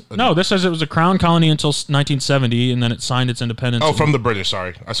independence. US No, this says it was a crown colony until 1970, and then it signed its independence. Oh, from the British.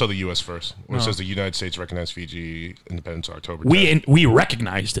 Sorry, I saw the U.S. first. Where it says the United States recognized Fiji independence October 10th. we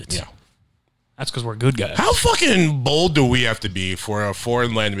recognized it. Yeah. That's because we're good guys. How fucking bold do we have to be for a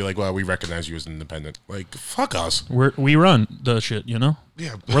foreign land to be like, well, we recognize you as independent? Like, fuck us. We run the shit, you know.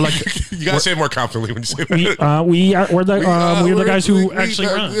 Yeah, We're like you gotta say it more confidently when you say we're the guys who actually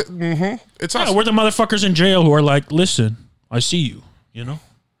run. It's us. Yeah, we're the motherfuckers in jail who are like, listen, I see you. You know,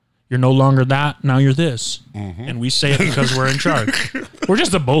 you're no longer that. Now you're this, and we say it because we're in charge. We're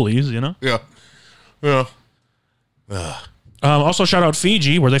just the bullies, you know. Yeah. Also, shout out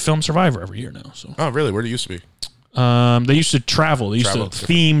Fiji, where they film Survivor every year now. So, Oh, really? Where did it used to be? they used to travel. They used Travel, to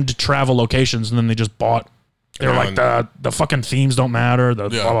themed travel locations, and then they just bought. They were like the fucking themes don't matter. The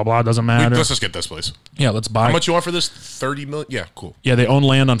blah blah blah doesn't matter. Let's just get this place. Yeah, let's buy. How much you want for this? 30 million? Yeah, cool. Yeah, they own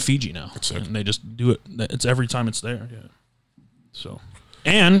land on Fiji now, That's sick. and they just do it. It's every time it's there. Yeah. So,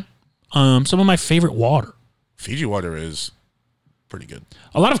 and some of my favorite water. Fiji water is pretty good.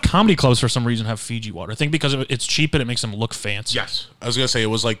 A lot of comedy clubs for some reason have Fiji water. I think because it's cheap and it makes them look fancy. Yes. I was going to say it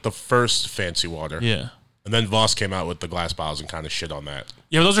was like the first fancy water. Yeah. And then Voss came out with the glass bottles and kind of shit on that.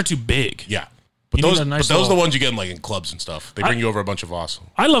 Yeah, but those are too big. Yeah. But You need those, a nice but those are the little- ones you get in like in clubs and stuff. They bring you over a bunch of Voss.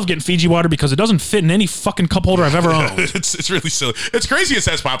 I love getting Fiji water because it doesn't fit in any fucking cup holder I've ever owned. It's really silly. It's crazy it's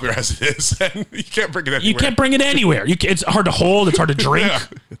as popular as it is. And you can't bring it anywhere. You can't bring it anywhere. It's hard to hold. It's hard to drink. Yeah.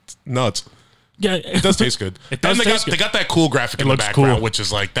 It's nuts. Yeah, It does taste good. It does and taste good. They got that cool graphic in the looks background, cool. which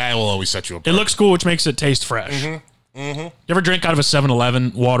is like, that will always set you apart. It looks cool, which makes it taste fresh. You ever drink out of a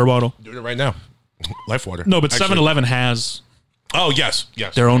 7-Eleven water bottle? Doing it right now. Life water. No, but Actually- 7-Eleven has Oh, yes.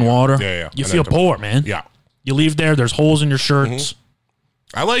 Yes. their own water. Yeah. You And feel then- poor, man. Yeah. You leave there's holes in your shirts.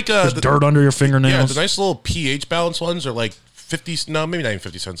 I like There's dirt under your Yeah, fingernails. the nice little pH balance ones are like 50, no, maybe not even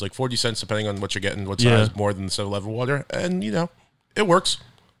 50 cents, like 40 cents depending on what you're getting, what Yeah. size, more than the 7-Eleven water. And, you know, it works.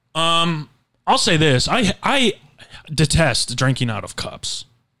 I'll say this. I detest drinking out of cups.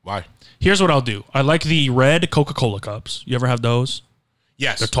 Why? Here's what I'll do. I like the red Coca-Cola cups. You ever have those?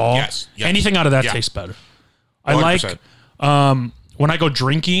 Yes. They're tall. Yes. Anything out of that Yeah. tastes better. I like 100%. when I go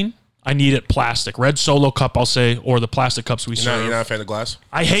drinking, I need it plastic. Red Solo cup, I'll say, or the plastic cups we serve. You're not a fan of glass?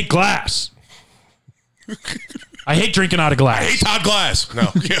 I hate glass. I hate drinking out of glass. Hey, Todd Glass.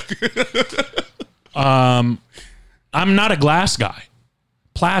 No. I'm not a glass guy.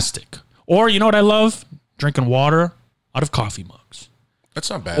 Plastic. Or you know what I love? Drinking water out of coffee mugs. That's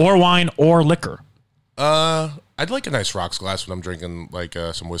not bad. Or wine or liquor. I'd like a nice rocks glass when I'm drinking like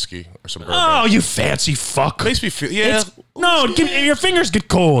some whiskey or some bourbon. Oh, you fancy fuck. Makes me feel, yeah. No, your fingers get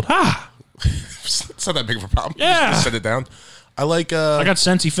cold. Ah, It's not that big of a problem. Yeah. Just set it down. I like, I got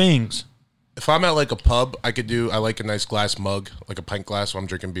sensey things. if I'm at like a pub, I like a nice glass mug, like a pint glass when I'm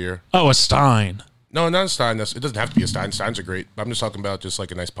drinking beer. Oh, a Stein. No, not a Stein. It doesn't have to be a Stein. Steins are great. But I'm just talking about just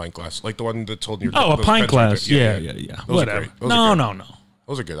like a nice pint glass. Like the one that's holding your... Oh, a those pint Spencer- glass. Yeah. Those are Whatever. great. Those No, are good. no.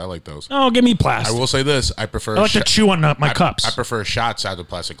 Those are good. I like those. No, give me plastic. I will say this. I prefer... I like to chew on my cups. I prefer shots out of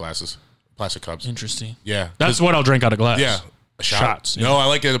plastic glasses. Plastic cups. Interesting. Yeah. That's what I'll drink out of glass. Yeah. A shot? Shots. No, I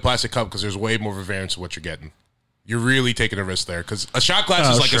like it in a plastic cup because there's way more of a variance of what you're getting. You're really taking a risk there because a shot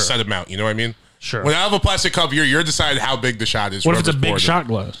glass is like sure. a set amount. You know what I mean? Sure. When I have a plastic cup, you're deciding how big the shot is. What if it's a whoever's big poured it. shot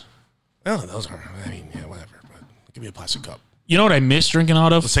glass? Oh, those are... I mean, yeah, whatever. But give me a plastic cup. You know what I miss drinking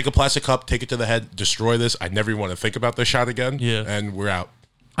out of? Let's take a plastic cup, take it to the head, destroy this. I never even want to think about this shot again. Yeah. And we're out.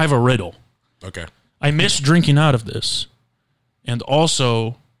 I have a riddle. Okay. I miss drinking out of this. And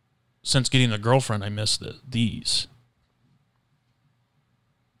also, since getting a girlfriend, I miss these.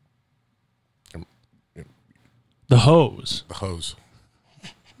 The hose. The hose.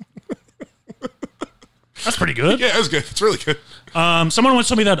 That's pretty good. Yeah, that's good. It's really good. Someone once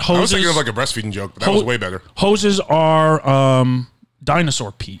told me that I was hoses, thinking of like a breastfeeding joke, but that was way better. hoses are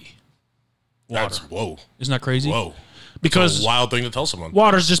dinosaur pee. Water. That's, whoa. Isn't that crazy? Whoa. Because It's a wild thing to tell someone.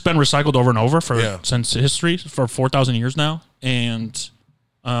 water's just been recycled over and over Yeah. since history for 4,000 years now, and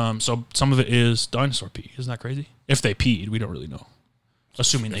so some of it is dinosaur pee. Isn't that crazy? If they peed, we don't really know.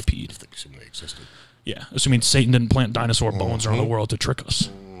 Assuming they peed, Assuming they existed. yeah. Assuming Satan didn't plant dinosaur bones around the world to trick us.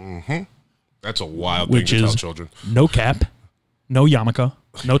 That's a wild Which thing to tell is- children. No cap, no yarmulke,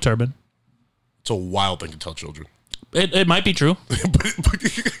 no turban. It's a wild thing to tell children. It might be true. but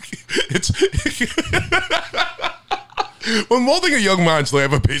it's when molding a young mind so they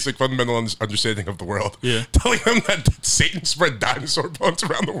have a basic fundamental understanding of the world. Yeah. Telling them that Satan spread dinosaur bones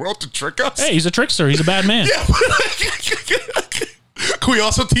around the world to trick us. Hey, he's a trickster. He's a bad man. Yeah. Can we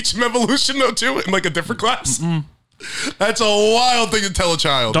also teach them evolution though too in like a different class? That's a wild thing to tell a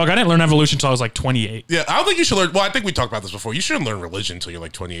child. Dog, I didn't learn evolution until I was like 28. Yeah, I don't think you should learn. Well, I think we talked about this before. You shouldn't learn religion until you're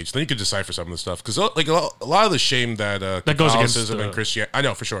like 28. So then you can decipher some of the stuff. Because like a lot of the shame that goes against and Christianity, I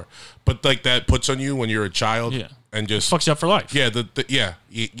know for sure, but like that puts on you when you're a child, and just fucks you up for life. Yeah,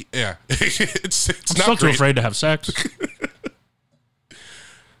 yeah. It's I'm not still too great. afraid to have sex.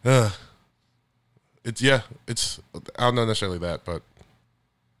 It's I don't know necessarily that, but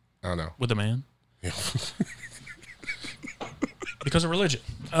I don't know. With a man. Yeah. Because of religion.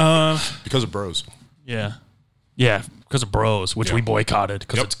 Because of bros. Yeah. Yeah, because of Bros, which we boycotted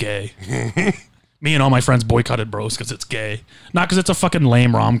because it's gay. Me and all my friends boycotted Bros because it's gay. Not because it's a fucking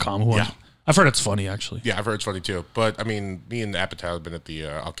lame rom-com. Yeah. I've heard it's funny, actually. Yeah, I've heard it's funny, too. But, I mean, me and Apatow have been at the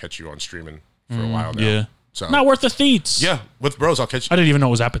I'll Catch You on streaming for a while now. Yeah. So, Not worth the theats. yeah, with Bros, I'll catch you. I didn't even know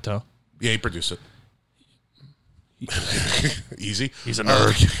it was Apatow. Yeah, he produced it. Easy. He's a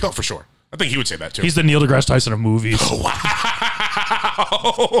nerd. Oh, for sure. I think he would say that, too. He's the Neil deGrasse Tyson of movies.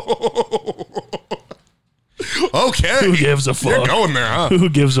 Okay. Who gives a fuck? You're going there, huh? Who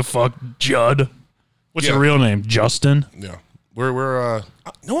gives a fuck? Judd. What's your real name? Justin? Yeah. We're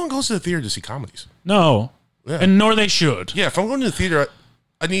no one goes to the theater to see comedies. No. Yeah. And nor they should. Yeah, if I'm going to the theater,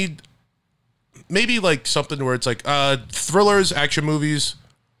 I need maybe like something where it's like thrillers, action movies,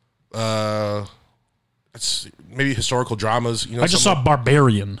 it's maybe historical dramas. You know, I just saw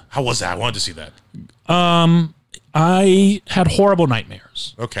Barbarian. How was that? I wanted to see that. I had horrible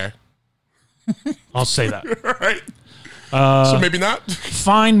nightmares. Okay. I'll say that. All right. So maybe not.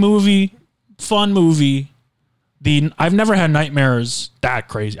 Fine movie, fun movie. I've never had nightmares that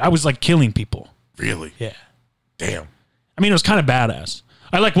crazy. I was like killing people. Really? Yeah. Damn. I mean, it was kind of badass.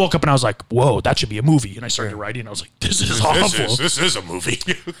 I like woke up and I was like, whoa, that should be a movie. And I started writing and I was like, this is awful. This is a movie.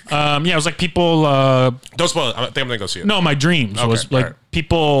 Yeah, it was like people. Don't spoil it. I think I'm going to go see it. No, my dreams was like right.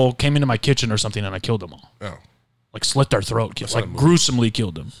 people came into my kitchen or something and I killed them all. Oh. Like slit their throat. not a Like movie. gruesomely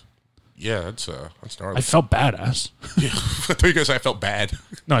killed them. Yeah, that's gnarly. I felt badass. Yeah. I thought you guys said I felt bad.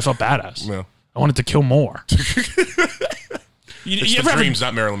 No, I felt badass. No. I wanted to kill more. It's the dreams,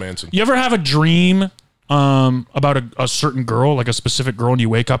 not Marilyn Manson. You ever have a dream about a certain girl, like a specific girl, and you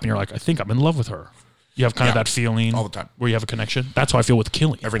wake up and you're like, I think I'm in love with her. You have kind of that feeling all the time. where you have a connection. That's how I feel with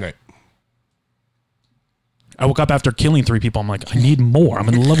killing. Every night. I woke up after killing 3 people. I'm like, I need more. I'm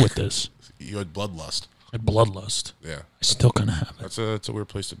in love with this. You had bloodlust. Like bloodlust. Yeah. I still kind of have it. That's a weird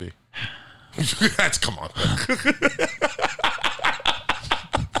place to be. That's come on.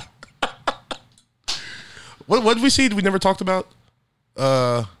 What did we see? We never talked about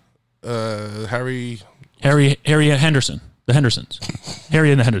Harry Henderson. The Hendersons.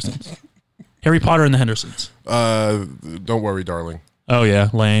 Harry and the Hendersons. Harry Potter and the Hendersons. Don't worry, darling. Oh yeah,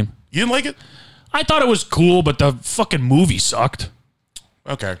 lame. You didn't like it? I thought it was cool, but the fucking movie sucked.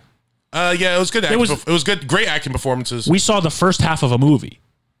 Okay. Yeah, it was good. It was good. Great acting performances. We saw the first half of a movie.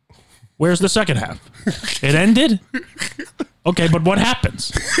 Where's the second half? It ended? Okay, but what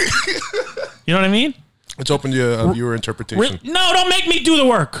happens? You know what I mean? It's open to viewer interpretation. No, don't make me do the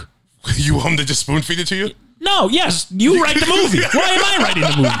work. You want them to just spoon feed it to you? No, yes, you write the movie. Why am I writing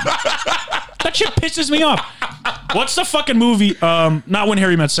the movie? That shit pisses me off. What's the fucking movie? Not When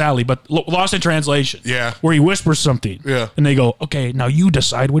Harry Met Sally, but Lost in Translation. Yeah. Where he whispers something. Yeah. And they go, okay, now you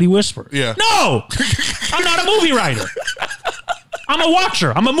decide what he whispers. Yeah. No! I'm not a movie writer. I'm a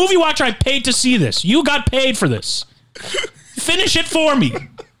watcher. I'm a movie watcher. I paid to see this. You got paid for this. Finish it for me.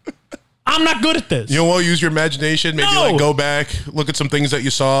 I'm not good at this. You don't want to use your imagination? Maybe No. like go back, look at some things that you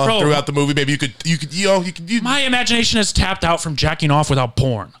saw throughout the movie. Maybe you could. My imagination is tapped out from jacking off without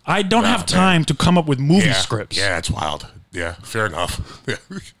porn. I don't have time to come up with movie scripts. Yeah, it's wild. Yeah, fair enough. Yeah.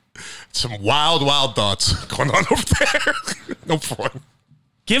 Some wild thoughts going on over there. No fun.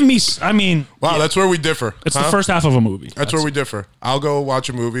 Give me, I mean. Wow, that's where we differ. It's the first half of a movie. That's where we differ. I'll go watch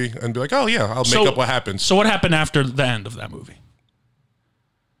a movie and be like, oh yeah, I'll make up what happens. So what happened after the end of that movie?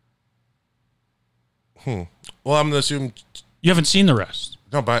 Well, I'm going to assume. You haven't seen the rest.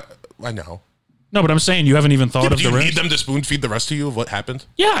 No, but I know. No, but I'm saying you haven't even thought of Do the you rest. need them to spoon feed the rest of you of what happened?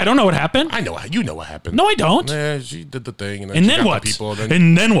 Yeah, I don't know what happened. I know. You know what happened. No, I don't. Yeah, she did the thing. And she then got what? The people,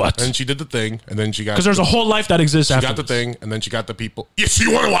 and then what? And she did the thing, and then she got. Because there's a whole life that exists after She got the this. thing, and then she got the people. Yes,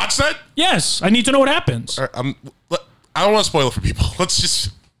 you want to watch that? Yes, I need to know what happens. All right, I don't want to spoil it for people. Let's just.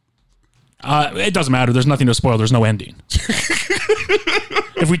 It doesn't matter. There's nothing to spoil. There's no ending.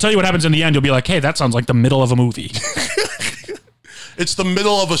 If we tell you what happens in the end, you'll be like, hey, that sounds like the middle of a movie. It's the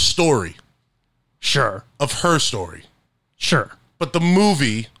middle of a story. Sure. Of her story. Sure. But the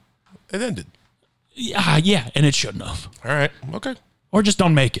movie, it ended. Yeah, and it shouldn't have. All right. Okay. Or just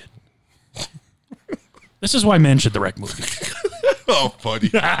don't make it. This is why men should direct movies. Oh,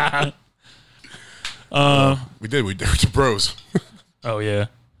 buddy. We did the bros. Oh yeah.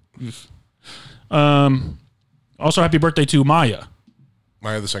 Also, happy birthday to Maya.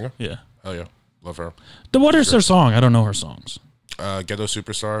 Maya the singer. Yeah. Hell yeah, love her. What is her song? I don't know her songs. Ghetto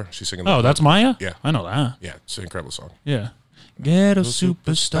Superstar. She's singing. Oh, that's Maya? Yeah. I know that. Yeah, it's an incredible song. Yeah. Ghetto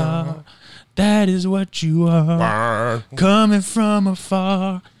superstar, that is what you are. Coming from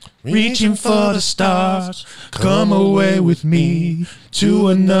afar, reaching for the stars. Come away with me to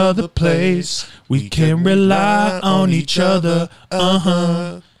another place. We can rely on each other.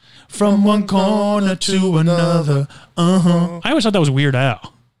 From one corner to another. I always thought that was Weird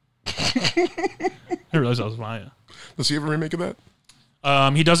Al. I didn't realize that was Maya. Does he ever remake of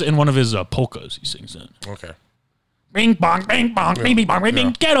that? He does it in one of his polkas. He sings it. Okay. Bing bong, bing bong, bing bing bong,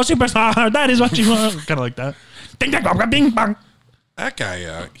 bing, ghetto superstar. That is what you want. Kind of like that. Ding ding bong, bing bong. That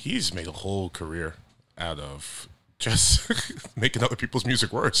guy, he's made a whole career out of just making other people's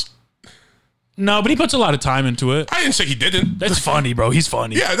music worse. No, but he puts a lot of time into it. I didn't say he didn't. That's funny, bro. He's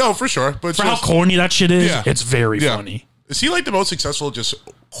funny. Yeah, no, for sure. But for how corny that shit is, it's very yeah. funny. Is he like the most successful just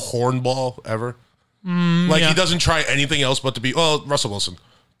hornball ever? He doesn't try anything else but to be, Russell Wilson.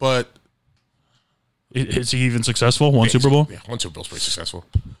 But is he even successful? One Super Bowl? Yeah, one Super Bowl's pretty successful.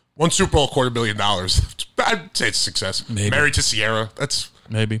 One Super Bowl, $250,000. I'd say it's a success. Maybe. Married to Sierra.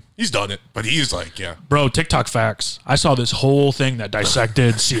 Maybe. He's done it, but he's like, yeah. Bro, TikTok facts. I saw this whole thing that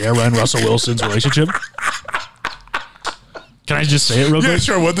dissected Sierra and Russell Wilson's relationship. Can I just say it real quick? Yeah,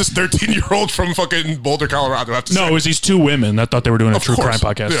 sure. What this 13-year-old from fucking Boulder, Colorado have to say? No, it was these two women that thought they were doing a true crime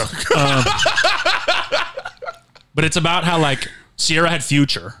podcast. Yeah. But it's about how, like, Sierra had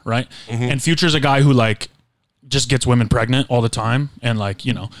Future, right? And Future's a guy who, like, just gets women pregnant all the time and, like,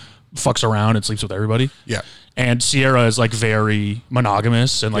 you know, fucks around and sleeps with everybody. Yeah. And Sierra is, like, very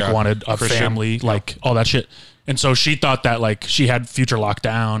monogamous and, like, wanted a Christian. family, like, all that shit. And so she thought that, like, she had Future locked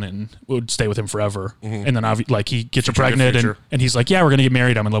down and would stay with him forever. And then, like, he gets her pregnant and he's like, yeah, we're going to get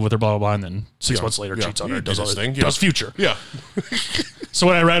married. I'm in love with her, blah, blah, blah. And then 6 months later, cheats on her, does all this thing. Does Future. Yeah. So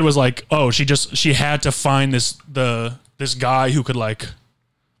what I read was, like, oh, she had to find this guy who could, like,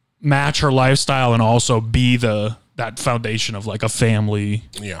 match her lifestyle and also be that foundation of, like, a family.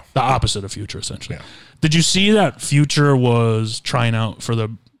 Yeah. The opposite of Future, essentially. Yeah. Did you see that Future was trying out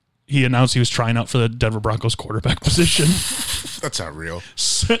he announced he was trying out for the Denver Broncos quarterback position? That's not real.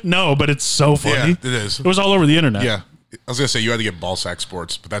 No, but it's so funny. Yeah, it is. It was all over the internet. Yeah. I was going to say, you had to get Ballsack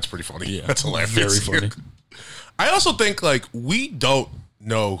Sports, but that's pretty funny. Yeah. That's hilarious. Very funny. I also think, like, we don't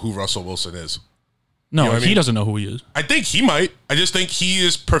know who Russell Wilson is. No, You know what I he mean? doesn't know who he is. I think he might. I just think he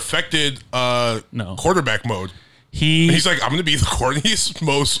is perfected quarterback mode. He's like, I'm going to be the corniest,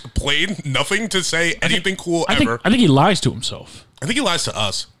 most plain, nothing to say, anything cool ever. I think he lies to himself. I think he lies to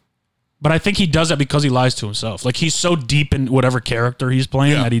us. But I think he does that because he lies to himself. Like, he's so deep in whatever character he's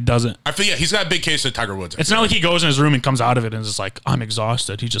playing that he doesn't. I feel, he's got a big case of Tiger Woods. It's not like he goes in his room and comes out of it and is just like, I'm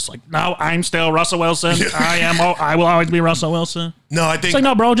exhausted. He's just like, no, I'm still Russell Wilson. I will always be Russell Wilson. No, I think. It's like,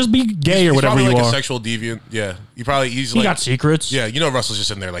 no, bro, just be gay or whatever probably you like are. a sexual deviant. Yeah. He got secrets. Yeah, you know Russell's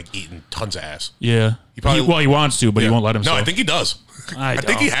just in there, like, eating tons of ass. Yeah. He wants to, but he won't let himself. No, I think he does. I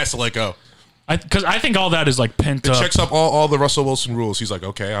think he has to let go. Because I think all that is like pent up. It checks up all the Russell Wilson rules. He's like,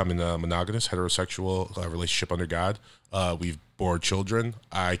 okay, I'm in a monogamous, heterosexual relationship under God. We've bored children.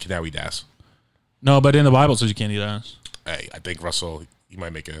 I can now eat ass. No, but in the Bible it says you can't eat ass. Hey, I think Russell, you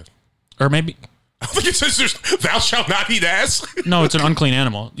might make a... Or maybe... I think it says thou shalt not eat ass. No, it's an unclean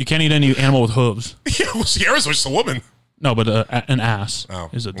animal. You can't eat any animal with hooves. Yeah, well, Sierra's just a woman. No, but an ass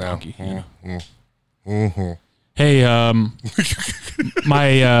is a donkey. No. You know? Hey,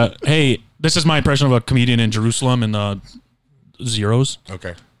 hey, this is my impression of a comedian in Jerusalem in the Zeros.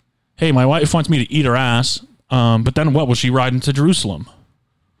 Okay. Hey, my wife wants me to eat her ass, but then what? Will she ride into Jerusalem?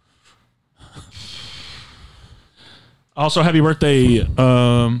 Also, happy birthday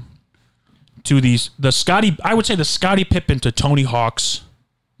to the Scotty. I would say the Scottie Pippen to Tony Hawk's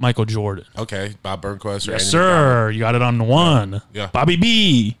Michael Jordan. Okay, Bob Burnquist. Yes, sir. You got it on one. Yeah. Bobby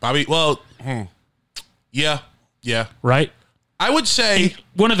B. Yeah. Right? I would say...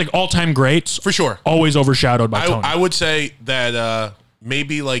 One of the all-time greats. For sure. Always overshadowed by Tony. I would say that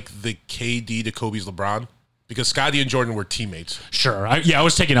maybe like the KD to Kobe's LeBron. Because Scotty and Jordan were teammates. Sure. I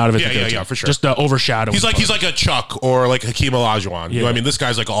was taken out of it. Yeah, for sure. Just the overshadowing. He's like a Chuck or like Hakeem Olajuwon. You know what I mean? This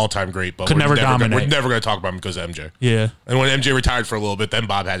guy's like an all-time great, but Could never dominate. We're never going to talk about him because of MJ. Yeah. And when MJ retired for a little bit, then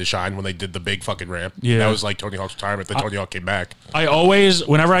Bob had to shine when they did the big fucking ramp. Yeah. That was like Tony Hawk's retirement. Then Tony Hawk came back. I always,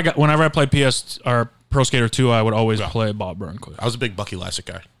 whenever I played PS or Pro Skater 2, I would always play Bob Burnquist. I was a big Bucky Lassick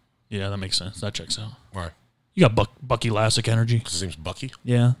guy. Yeah, that makes sense. That checks out. Why? You got Bucky Lassick energy. Because his name's Bucky?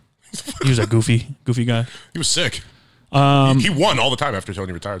 Yeah. He was a goofy guy. He was sick. He won all the time after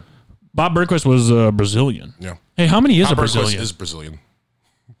Tony retired. Bob Burnquist was Brazilian. Yeah. Hey, how many is Bob a Burnquist Brazilian? is Brazilian.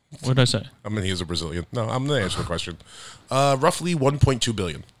 What did I say? I mean, he is a Brazilian. No, I'm going to answer the question. Roughly 1.2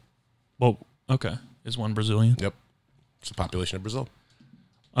 billion. Well, okay. Is one Brazilian? Yep. It's the population of Brazil.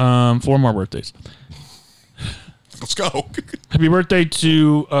 4 more birthdays. Let's go. Happy birthday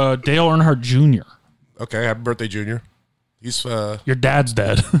to Dale Earnhardt Jr. Okay, happy birthday, Junior. He's Your dad's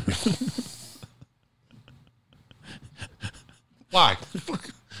dead. why?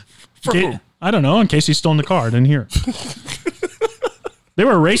 For who? I don't know. In case he's still in the car, I didn't hear. They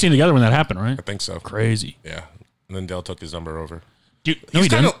were racing together when that happened, right? I think so. Crazy. Yeah. And then Dale took his number over. No, He's he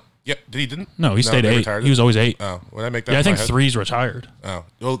didn't. Yeah, did he didn't? No, he stayed they 8. retired He was always 8. Oh, when I make that. Yeah, I in think my head? 3's retired. Oh,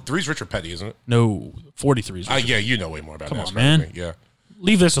 well, 3's Richard Petty, isn't it? No, 43's retired. Yeah, you know way more about Come on, NASCAR man. than me. Yeah.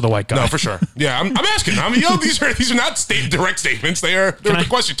 Leave this to the white guy. No, for sure. Yeah, I'm asking. I mean, these are not direct statements. They're the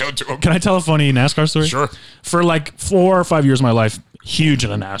question tone to them. Can I tell a funny NASCAR story? Sure. For like 4 or 5 years of my life, huge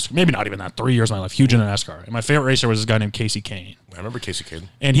in a NASCAR. Maybe not even that. 3 years of my life, huge in a NASCAR. And my favorite racer was this guy named Casey Kane. I remember Casey Kane.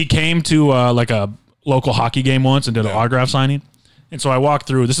 And he came to like a local hockey game once and did an autograph signing. And so I walked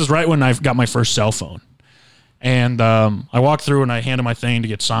through. This is right when I got my first cell phone. And I walked through and I handed my thing to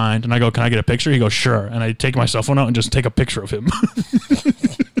get signed. And I go, "Can I get a picture?" He goes, "Sure." And I take my cell phone out and just take a picture of him.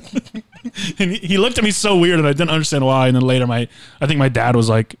 And he looked at me so weird and I didn't understand why. And then later, I think my dad was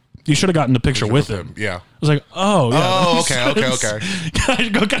like, "You should have gotten the picture with him." Yeah. I was like, "Oh, yeah." Oh, okay.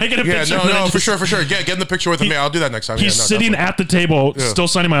 Can I get a Yeah, picture? no, for sure. Get in the picture with him. Yeah, I'll do that next time. He's sitting at the table, still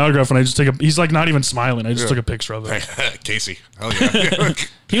signing my autograph, and I just he's like not even smiling. I just took a picture of him. Casey. Hell yeah.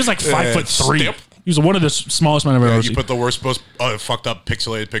 He was like 5'3". Stamp. He was one of the smallest men I've ever You seen. put the worst, most fucked up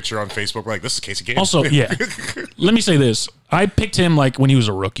pixelated picture on Facebook. We're like, this is Casey Kane. Also, yeah. Let me say this. I picked him like when he was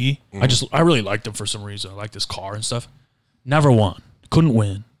a rookie. I really liked him for some reason. I liked his car and stuff. Never won. Couldn't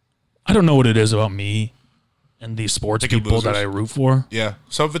win. I don't know what it is about me and these sports people that I root for. Yeah.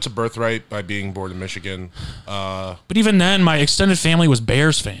 Some of it's a birthright by being born in Michigan. But even then, my extended family was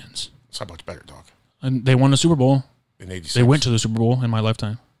Bears fans. It's not much better, dog. And they won the Super Bowl. In 86. They went to the Super Bowl in my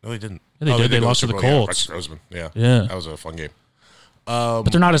lifetime. No, they didn't. Yeah, they did. They go lost to the Super Bowl, Colts. Yeah, Roseman. Yeah. Yeah. That was a fun game. But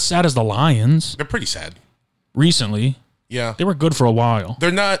they're not as sad as the Lions They're pretty sad. recently. Yeah. They were good for a while.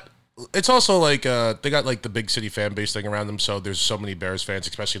 They're not. It's also like they got like the big city fan base thing around them, so there's so many Bears fans,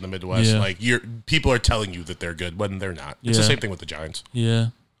 especially in the Midwest. Yeah. Like people are telling you that they're good when they're not. It's the Yeah. same thing with the Giants. Yeah.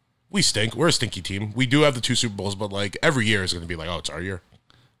 We stink. We're a stinky team. We do have the 2 Super Bowls, but like every year is going to be like, oh, it's our year.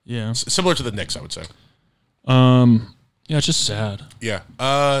 Yeah. Similar to the Knicks, I would say. Yeah, it's just sad. Yeah.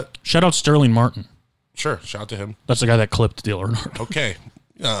 Shout out Sterling Martin. Sure. Shout out to him. That's the guy that clipped Dale Earnhardt. Okay.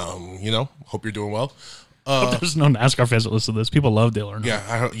 Hope you're doing well. There's no NASCAR fans that listen to this. People love Dale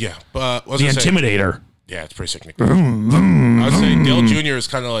Earnhardt. Yeah. But The Intimidator. Yeah, it's pretty sick nickname. I would say Dale Jr. is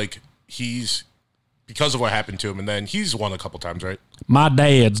kind of like he's because of what happened to him, and then he's won a couple times, right? My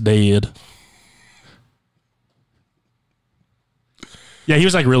dad's dead. Yeah, he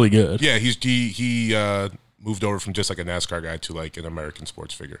was like really good. Yeah, he moved over from just like a NASCAR guy to like an American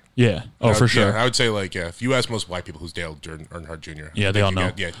sports figure. Yeah. Oh, for sure. Yeah, I would say like if you ask most white people who's Dale Earnhardt Jr. Yeah, they all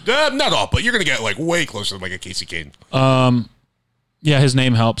know. Not all, but you're gonna get like way closer than like a Casey Kane. Yeah, his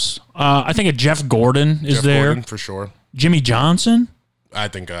name helps. I think a Jeff Gordon is Jeff there. Gordon, for sure. Jimmy Johnson. I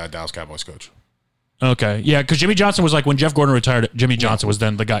think Dallas Cowboys coach. Okay, yeah, because Jimmy Johnson was like when Jeff Gordon retired. Jimmy Johnson was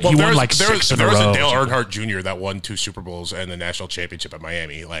then the guy. He won like 6 in a row. There was a Dale Earnhardt Jr. that won 2 Super Bowls and the national championship at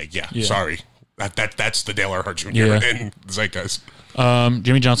Miami. Like, sorry, that's the Dale Earnhardt Jr. in the zeitgeist.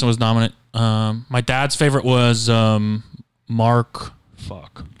 Jimmy Johnson was dominant. My dad's favorite was Mark.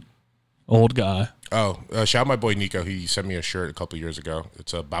 Old guy. Oh, shout out my boy Nico. He sent me a shirt a couple years ago.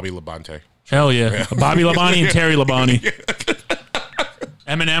 It's a Bobby Labonte. Hell yeah, Bobby Labonte and Terry Labonte.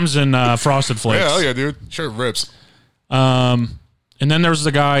 M&M's and Frosted Flakes. Yeah, hell yeah, dude. Sure rips. And then there's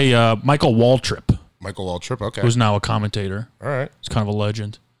the guy Michael Waltrip, Michael Waltrip. Okay. who's now a commentator. All right. He's kind of a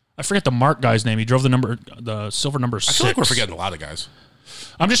legend. I forget the Mark guy's name. He drove the silver number 6. I feel like we're forgetting a lot of guys.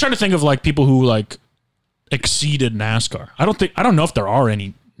 I'm just trying to think of like people who like exceeded NASCAR. I don't know if there are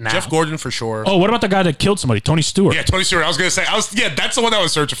any now. Jeff Gordon for sure. Oh, what about the guy that killed somebody? Tony Stewart. Yeah, Tony Stewart. I was gonna say. That's the one I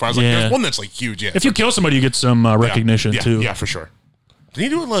was searching for. I was like, there's one that's like huge. Yeah. If you kill somebody, you get some recognition too. Yeah, for sure. Did he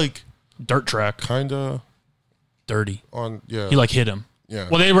do it like Dirt track. kind of Dirty. on? Yeah. He like hit him. Yeah.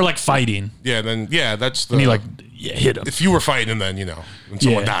 Well, they were like fighting. Yeah. Then that's the. And he like hit him. if you were fighting and then when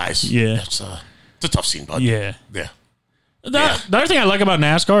someone dies. Yeah. It's a tough scene, bud. Yeah. Yeah. The other thing I like about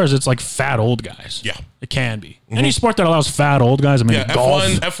NASCAR is it's like fat old guys. Yeah. It can be. Any sport that allows fat old guys. I mean, Yeah. golf.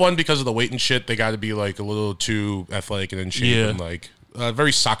 F1 because of the weight and shit, they got to be like a little too athletic and in shape Yeah. and like.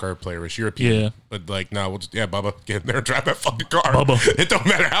 Very soccer playerish, European. Yeah. But like, no, Bubba, get in there and drive that fucking car. Bubba. It don't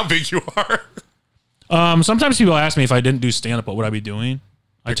matter how big you are. Sometimes people ask me if I didn't do stand-up, what would I be doing?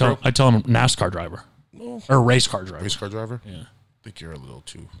 I tell him NASCAR driver or race car driver. Race car driver? Yeah. I think you're a little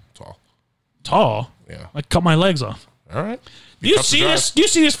too tall. Tall? Yeah. I cut my legs off. All right. Do you see this? Do you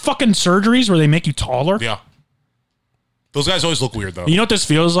see these fucking surgeries where they make you taller? Yeah. Those guys always look weird though. You know what this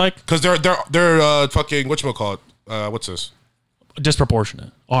feels like? Because they're fucking whatchamacallit? What's this?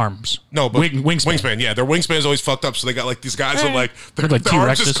 Disproportionate arms. No, but wingspan. Yeah, their wingspan is always fucked up. So they got like these guys that like their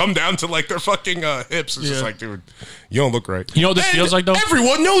arms just come down to like their fucking hips. It's just like, dude, you don't look right. You know what this feels like though?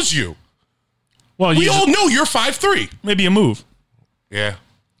 Everyone knows you. Well, we all know you're 5'3". Maybe a move. Yeah.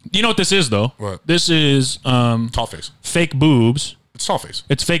 You know what this is though? What? This is tall face. Fake boobs. It's tall face.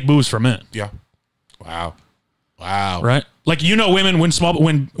 It's fake boobs for men. Yeah. Wow. Right? Like, you know, women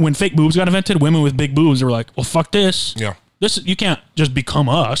when fake boobs got invented, women with big boobs were like, well, fuck this. Yeah. This you can't just become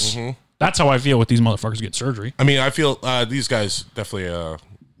us. Mm-hmm. That's how I feel with these motherfuckers get surgery. I mean, I feel these guys definitely a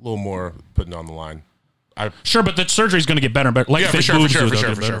little more putting on the line. Sure, but the surgery is going to get better and better. Like, yeah, fake for boobs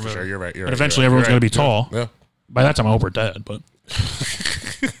sure. You're right. But eventually, everyone's going to be tall. Yeah. By that time, I hope we're dead. But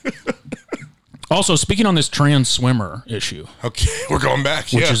also, speaking on this trans swimmer issue. Okay, we're going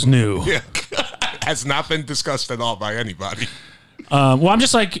back. Which is new. Yeah. Has not been discussed at all by anybody. Well, I'm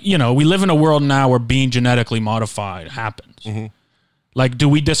just like, you know, we live in a world now where being genetically modified happens. Mm-hmm. Like, do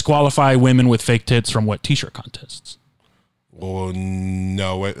we disqualify women with fake tits from what t-shirt contests? Well,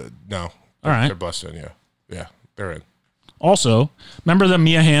 no. No. All right. They're busting, yeah. Yeah, they're in. Also, remember the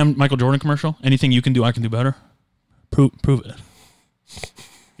Mia Hamm Michael Jordan commercial? Anything you can do, I can do better. Prove it.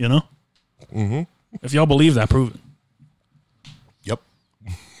 You know? Mm-hmm. If y'all believe that, prove it. Yep.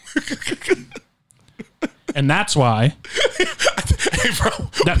 And that's why. Hey, bro.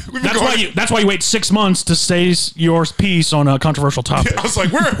 That's why you wait 6 months to say your piece on a controversial topic. Yeah, I was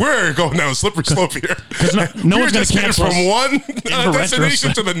like, we're going down a slippery slope here. No one's going to cancel from one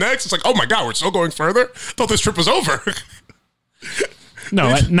destination to the next. It's like, oh my god, we're still going further. Thought this trip was over.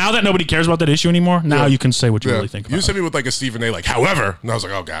 No, now that nobody cares about that issue anymore, now you can say what you really think about it. You sent me with like a Stephen A. like, however, and I was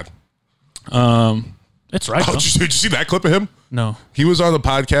like, oh god. It's right. Oh, did you see that clip of him? No. He was on the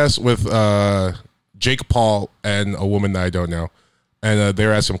podcast with Jake Paul and a woman that I don't know. And they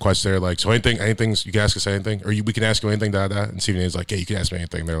were asking him questions. They're like, so anything, you can ask us anything? Or we can ask you anything, da. And Stephen A. is like, yeah, you can ask me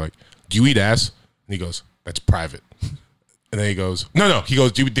anything. They're like, do you eat ass? And he goes, that's private. And then he goes, no. He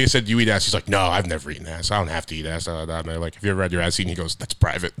goes, they said, do you eat ass? He's like, no, I've never eaten ass. I don't have to eat ass. Da. And they're like, have you ever had your ass eaten? He goes, that's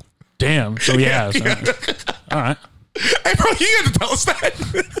private. Damn. So he has. Yeah. All right. Hey, bro, you had to tell us that.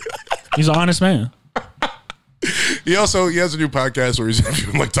 He's an honest man. He has a new podcast where he's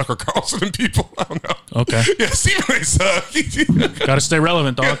interviewing like Tucker Carlson and people. I don't know. Okay. Yeah, Stephen A's. Got to stay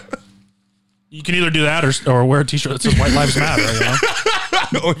relevant, dog. You can either do that or wear a t-shirt that says White Lives Matter. You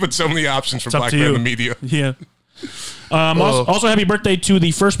know? Only put so many options for black men in the media. Yeah. Also, happy birthday to the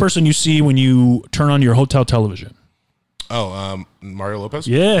first person you see when you turn on your hotel television. Oh, Mario Lopez?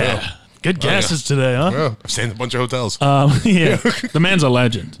 Yeah. Good guesses today, huh? Yeah, I've stayed in a bunch of hotels. Yeah. The man's a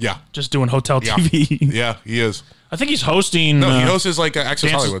legend. Yeah. Just doing hotel TV. Yeah, he is. I think he's hosting. No, he hosts like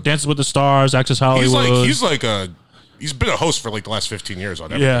Access Hollywood. Dances with the Stars, Access Hollywood. He's been a host for like the last 15 years on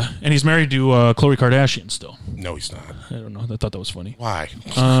everything. Yeah, and he's married to Khloe Kardashian still. No, he's not. I don't know. I thought that was funny. Why?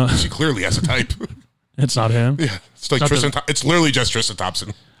 She clearly has a type. It's not him. Yeah, it's like Tristan. It's literally just Tristan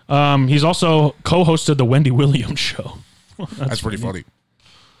Thompson. He's also co-hosted the Wendy Williams show. That's pretty funny.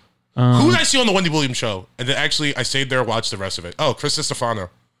 Who did I see on the Wendy Williams show? And then actually, I stayed there and watched the rest of it. Oh, Chris Stefano.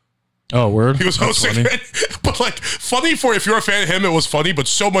 Oh, word. He was hosting it. But like, funny for if you're a fan of him, it was funny, but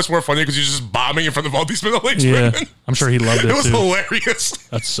so much more funny because he's just bombing in front of all these middle-aged women. I'm sure he loved it. It was hilarious.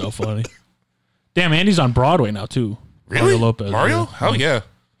 That's so funny. Damn, Andy's on Broadway now too. Really? Mario Lopez. Mario? Yeah. Hell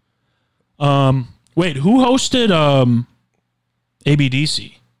yeah. Wait, who hosted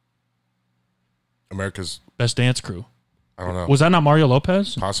ABDC? America's Best Dance Crew. I don't know. Was that not Mario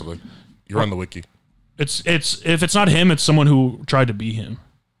Lopez? Possibly. You're on the wiki. It's if it's not him, it's someone who tried to be him.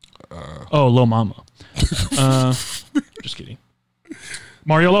 Lil Mama. Just kidding.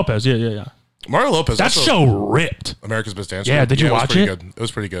 Mario Lopez. Yeah. Mario Lopez. That show ripped. America's Best Dancer. Yeah, did you watch it? Good. It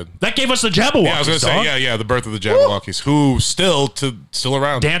was pretty good. That gave us the Jabberwockies. Yeah, I was gonna say, the birth of the Jabberwockies, who still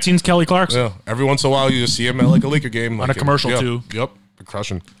around. Dancing's Kelly Clarkson. Yeah, every once in a while you just see him at like a Laker game, on a commercial too. Yep, they're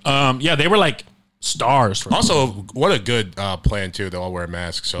crushing. Yeah, they were like stars. Also, what a good plan too. They all wear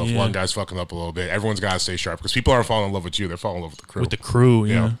masks, so if one guy's fucking up a little bit, everyone's got to stay sharp because people aren't falling in love with you; they're falling in love with the crew. With the crew,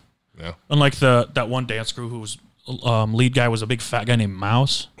 yeah. Unlike that one dance crew whose lead guy was a big fat guy named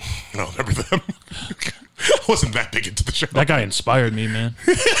Mouse. No, remember them? I wasn't that big into the show. That guy inspired me, man.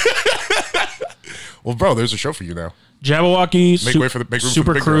 Well, bro, there's a show for you now. Jabberwockies, make room for the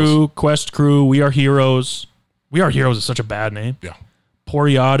Super big Crew, girls. Quest Crew, We Are Heroes. We Are Heroes is such a bad name. Yeah.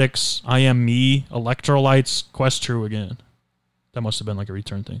 Poriotics, I Am Me, Electrolytes, Quest Crew again. That must have been like a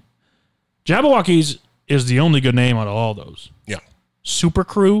return thing. Jabberwockies is the only good name out of all those. Yeah. Super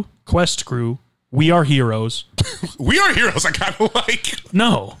Crew, Quest Crew, We Are Heroes. We Are Heroes, I kind of like.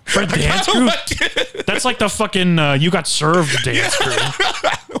 No, for dance crew. That's like the fucking You Got Served dance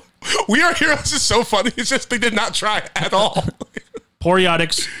crew. We Are Heroes is so funny. It's just they did not try at all.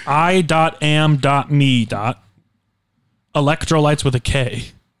 Poriotics, I.am.me. Electrolytes with a K.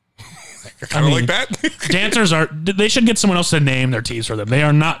 I kind of like that. Dancers they should get someone else to name their teas for them. They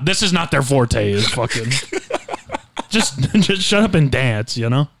are not, this is not their forte, is fucking. just shut up and dance, you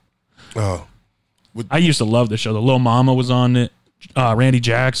know? Oh. I used to love this show. The Lil Mama was on it. Randy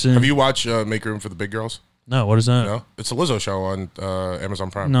Jackson. Have you watched Make Room for the Big Girls? No, what is that? No, it's a Lizzo show on Amazon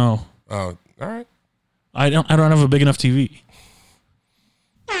Prime. No. Oh, all right. I don't have a big enough TV.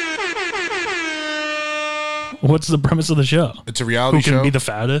 What's the premise of the show? It's a reality Who can show. be the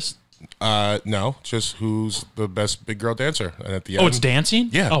fattest? No, just who's the best big girl dancer. And at the end, Oh, it's dancing?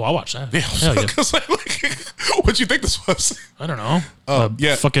 Yeah. Oh, I'll watch that. Yeah. Hell yeah. What'd you think this was? I don't know.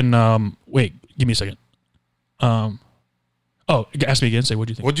 Yeah. Fucking, wait, give me a second. Ask me again. Say, what'd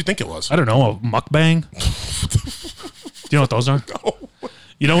you think? What'd you think it was? I don't know. A mukbang? Do you know what those are? No.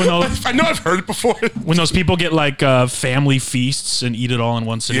 You know when those, I know I've heard it before. when those people get like family feasts and eat it all in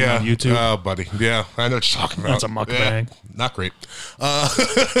one sitting on YouTube? Oh, buddy. Yeah, I know what you're talking about. That's a mukbang. Yeah, not great.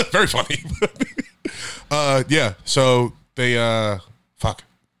 Very funny. Yeah, so they,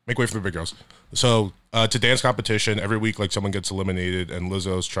 make way for the big girls. So it's a dance competition. Every week, like, someone gets eliminated, and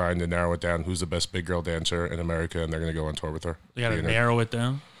Lizzo's trying to narrow it down who's the best big girl dancer in America, and they're going to go on tour with her. They gotta narrow it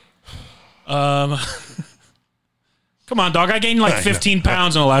down. Come on, dog. I gained like 15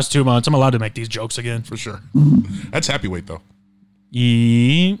 pounds in the last 2 months. I'm allowed to make these jokes again. For sure. That's happy weight, though.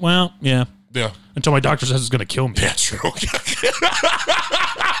 Well, yeah. Yeah. Until my doctor says it's going to kill me. Yeah, true.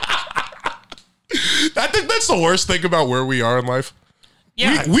 I think that's the worst thing about where we are in life.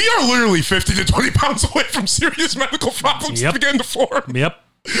 Yeah. We are literally 50 to 20 pounds away from serious medical problems Yep. beginning to form. Yep.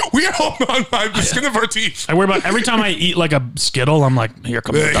 We are holding on by the skin of our teeth. I worry about every time I eat like a Skittle, I'm like, here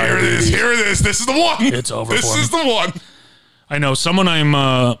comes the Here it diabetes. is. Here it is. This is the one. It's over This for me. is the one. I know someone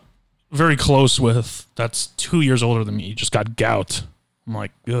I'm very close with that's 2 years older than me. He just got gout. I'm like,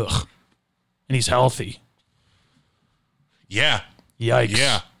 ugh. And he's healthy. Yeah. Yikes.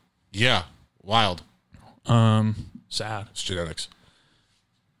 Yeah. Yeah. Wild. Sad. It's genetics.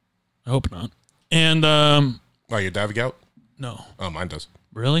 I hope not. And Oh, your dad have gout? no. Oh, mine does.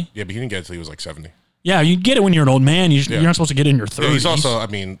 Really? Yeah, but he didn't get it until he was like 70. Yeah, you get it when you're an old man. You're not supposed to get it in your 30s. Yeah, he's also, I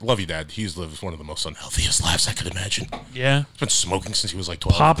mean, love you, Dad. He's lived one of the most unhealthiest lives I could imagine. Yeah. He's been smoking since he was like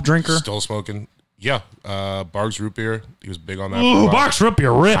 12. Pop drinker? Still smoking. Yeah. Barg's root beer. He was big on that. Ooh, box root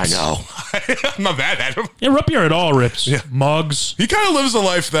beer rips. I know. I'm not mad at him. Yeah, root beer at all rips. Yeah. Mugs. He kind of lives a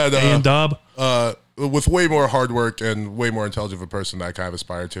life that A&W. with way more hard work and way more intelligent of a person that I kind of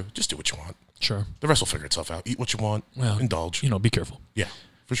aspire to. Just do what you want. Sure. The rest will figure itself out. Eat what you want. Well, indulge. Be careful. Yeah,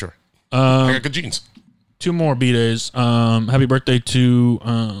 for sure. I got good genes. 2 more B-days. Happy birthday to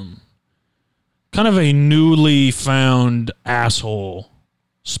kind of a newly found asshole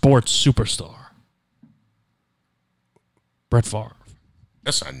sports superstar. Brett Favre.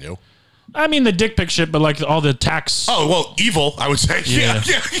 That's not new. I mean the dick pic shit, but like all the tax. Oh, well, evil, I would say. Yeah.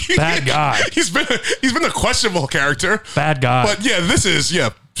 Bad guy. He's been a questionable character. Bad guy. But yeah, this is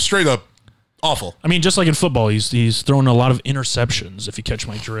straight up awful. I mean, just like in football, he's throwing a lot of interceptions, if you catch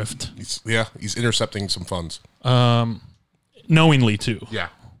my drift. He's intercepting some funds. Knowingly, too. Yeah.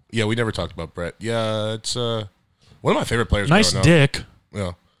 Yeah, we never talked about Brett. Yeah, it's one of my favorite players. Nice growing up. dick.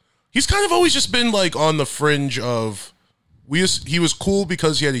 Yeah. He's kind of always just been like on the fringe of he was cool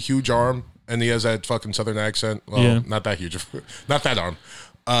because he had a huge arm and he has that fucking southern accent. Well, Yeah. not that huge. Not that arm.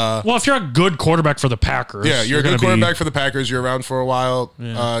 Well, if you're a good quarterback for the Packers. Yeah, you're a good gonna quarterback for the Packers. You're around for a while.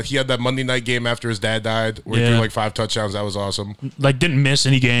 Yeah. He had that Monday night game after his dad died where he Yeah. threw like 5 touchdowns. That was awesome. Like, didn't miss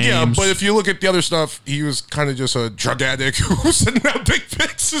any games. Yeah, but if you look at the other stuff, he was kind of just a drug addict who was sending out big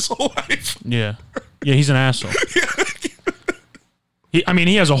pics his whole life. Yeah. Yeah, he's an asshole. He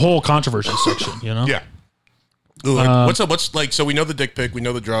has a whole controversy section, you know? Yeah. Ooh, like, what's up? What's like? So we know the dick pic, we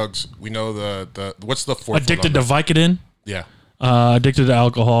know the drugs, we know the what's the fourth? Addicted to Vicodin. Yeah. Addicted to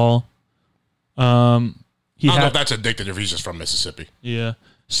alcohol. I don't know if that's addicted if he's just from Mississippi. Yeah.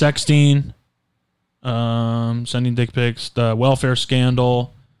 Sexting. Sending dick pics. The welfare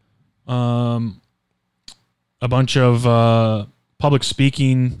scandal. A bunch of public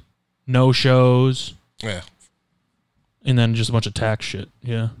speaking no-shows. Yeah. And then just a bunch of tax shit.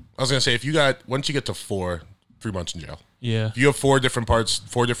 Yeah. I was gonna say once you get to 4, 3 months in jail. Yeah. If you have 4 different parts,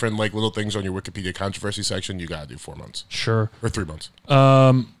 4 different like little things on your Wikipedia controversy section, you gotta do 4 months. Sure. Or 3 months.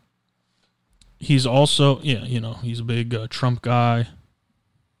 he's also he's a big Trump guy,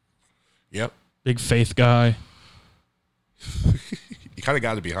 Yep. big faith guy. You kind of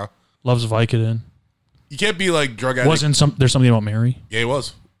got to be, huh? Loves Vicodin. You can't be like drug addict. There's something about Mary? Yeah, he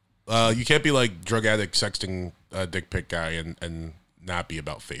was. You can't be like drug addict, sexting, dick pic guy, and not be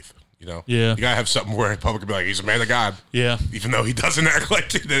about faith. You know. Yeah. You gotta have something where public can be like, he's a man of God. Yeah. Even though he doesn't act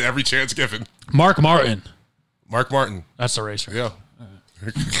like it at every chance given. Mark Martin. Mark Martin. That's the racer. Yeah.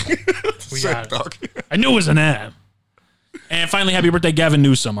 We got it. I knew it was an ad. And finally, happy birthday, Gavin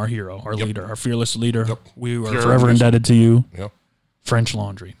Newsom, our hero, our leader, our fearless leader. Yep. We are Pure forever Newsom. indebted to you. Yep. French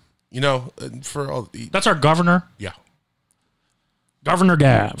Laundry. You know, for all That's our governor. yeah. Governor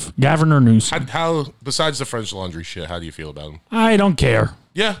Governor Newsom. How besides the French Laundry shit, how do you feel about him? I don't care.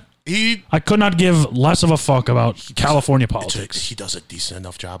 Yeah, I could not give less of a fuck about California politics. he does a decent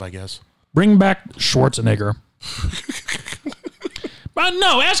enough job, I guess. Bring back Schwarzenegger. But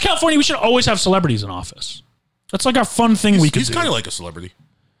no, as California, we should always have celebrities in office. That's like a fun thing we could do. He's kind of like a celebrity.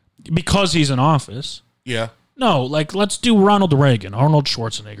 Because he's in office. Yeah. No, like let's do Ronald Reagan, Arnold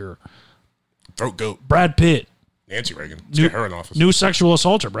Schwarzenegger, Throat goat. Brad Pitt. Nancy Reagan. Let's get her in office. New sexual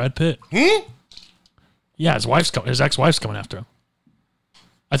assaulter, Brad Pitt. Yeah, his ex-wife's coming after him.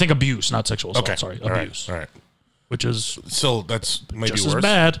 I think abuse, not sexual assault. Okay. Sorry, All right. abuse. All right. Which is So that's maybe just worse. as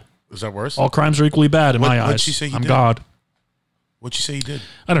bad. Is that worse? All crimes are equally bad in my eyes. What'd she say he I'm did? God. What'd you say he did?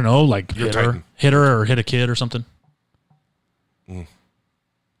 I don't know, like You're hit a her, Titan. or hit a kid or something.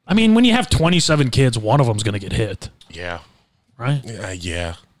 I mean, when you have 27 kids, one of them's going to get hit, Yeah. right?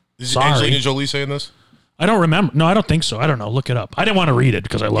 Yeah. Is Sorry. Angelina Jolie saying this? I don't remember. No, I don't think so. I don't know. Look it up. I didn't want to read it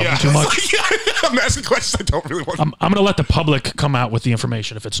because I love him too much. I'm asking questions I don't really want to. I'm going to let the public come out with the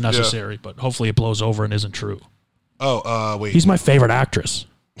information if it's necessary, but hopefully it blows over and isn't true. Oh, wait. He's my favorite actress.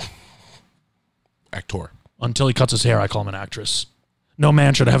 Actor. Until he cuts his hair, I call him an actress. No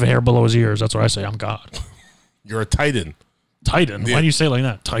man should have hair below his ears. That's what I say. I'm God. You're a Titan. Titan. Yeah. Why do you say it like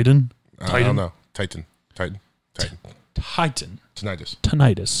that? Titan? I don't know. Titan. Titan. Tinnitus.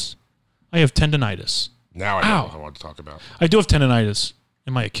 Tinnitus. I have tendonitis. Now I know Ow. what I want to talk about. I do have tendonitis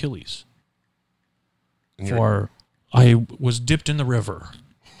in my Achilles. And you're For I was dipped in the river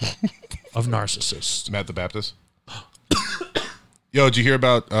of narcissists. Matt the Baptist. Yo, did you hear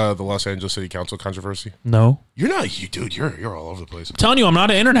about the Los Angeles City Council controversy? No. You're not you, dude. You're all over the place. I'm telling you, I'm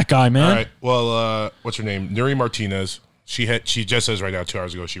not an internet guy, man. All right. Well, what's her name? Nuri Martinez. She just says right now 2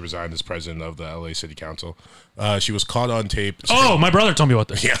 hours ago she resigned as president of the LA City Council. She was caught on tape. Oh, my brother told me about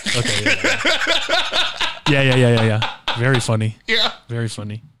this. Yeah. Okay. Yeah. Very funny. Yeah. Very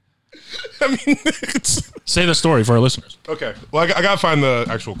funny. I mean, it's Say the story for our listeners. okay. Well, I gotta find the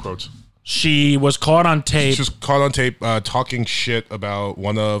actual quotes. She was caught on tape. She was caught on tape talking shit about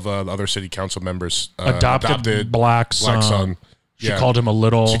one of the other city council members' adopted black son. She Yeah. called him a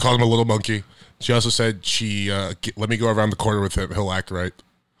little. She called him a little monkey. She also said let me go around the corner with him. He'll act right.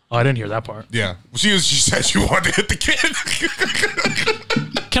 Oh, I didn't hear that part. Yeah. She said she wanted to hit the kid.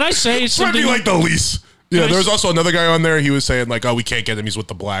 Can I say Might something? be like the least. Yeah, I there was s- also another guy on there. He was saying like, "Oh, we can't get him. He's with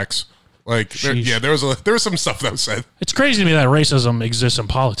the blacks." Like, Sheesh. there was some stuff that was said. It's crazy to me that racism exists in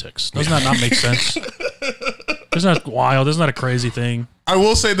politics. Doesn't that not make sense? Isn't that wild? Isn't that a crazy thing? I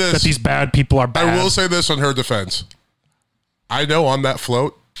will say this. That these bad people are bad. I will say this on her defense. I know on that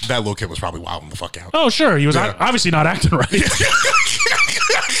float, that little kid was probably wilding the fuck out. Oh, sure. He was Yeah. obviously not acting right.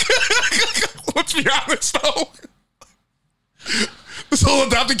 Let's be honest, though. This little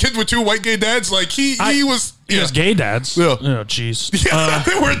adopted kid with 2 white gay dads, like he was. He has gay dads. Yeah. Oh, jeez.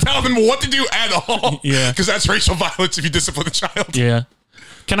 They weren't telling him what to do at all. Yeah. Because that's racial violence if you discipline a child. Yeah.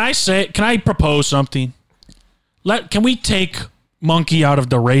 Can I propose something? Can we take monkey out of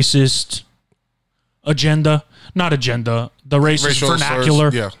the racist agenda? Not agenda. The racist Racial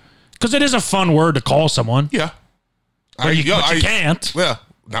vernacular. slurs, yeah. Because it is a fun word to call someone. Yeah. But you can't. Yeah.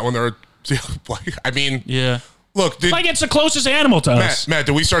 Not when they're. I mean, Yeah. look, did, Like it's the closest animal to us. Matt,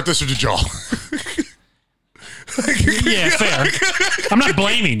 did we start this or did y'all? Yeah, fair. I'm not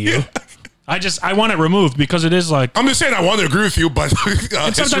blaming you. I want it removed because it is like. I'm just saying I want to agree with you, but And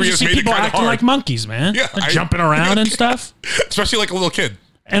history sometimes you has see made it people kind of acting hard. like monkeys, man. Yeah, Like jumping around and stuff. Especially like a little kid.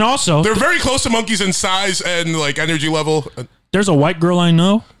 And also, They're very close to monkeys in size and like energy level. there's a white girl I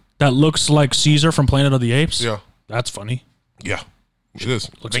know that looks like Caesar from Planet of the Apes. Yeah. That's funny. Yeah, it is.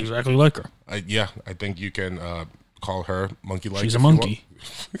 Looks exactly like her. I think you can call her monkey-like. She's if a you monkey.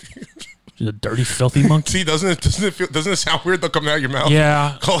 She's a dirty, filthy monkey. See, doesn't it sound weird though coming out of your mouth?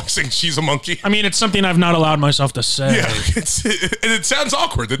 Yeah. Saying she's a monkey. I mean, it's something I've not allowed myself to say. Yeah, and it sounds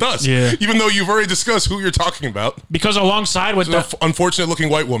awkward. It does. Yeah. Even though you've already discussed who you're talking about. Because alongside with that, unfortunate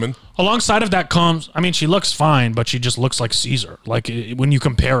looking white woman. alongside of that comes, I mean, she looks fine, but she just looks like Caesar. Like when you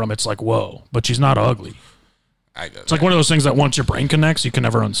compare them, it's like, whoa, but she's not ugly. It's like one of those things that once your brain connects, you can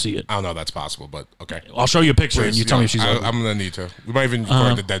never unsee it. I don't know if that's possible, but okay. I'll show you a picture and you tell me if she's ugly. I'm going to need to. We might even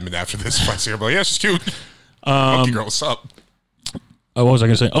record the Deadman after this if I see her. But yeah, she's cute. Monkey girl, what's up? Oh, what was I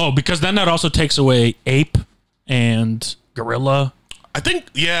going to say? Oh, because then that also takes away ape and gorilla. I think,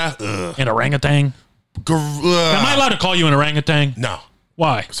 yeah. And orangutan. Am I allowed to call you an orangutan? No.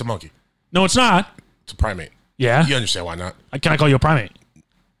 Why? It's a monkey. No, it's not. It's a primate. Yeah? You understand why not? Can I call you a primate?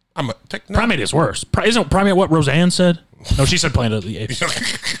 No. Primate is worse. Isn't primate what Roseanne said? No, she said Planet of the Apes.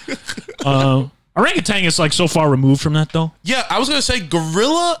 Orangutan is like so far removed from that, though. Yeah, I was going to say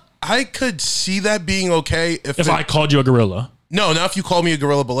gorilla, I could see that being okay if I called you a gorilla. No, not if you call me a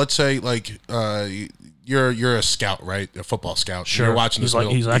gorilla, but let's say like you're a scout, right? A football scout. Sure. You're watching this.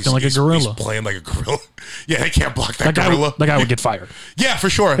 He's acting like a gorilla. He's playing like a gorilla. Yeah, they can't block that gorilla. That guy would get fired. Yeah, for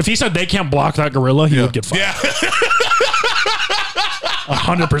sure. If he said they can't block that gorilla, he would get fired. Yeah.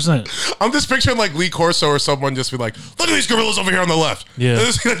 100%. I'm just picturing like Lee Corso or someone just be like, look at these gorillas over here on the left. Yeah.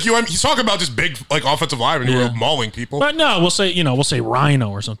 He's talking about just big like offensive linemen who are mauling people. But no, we'll say rhino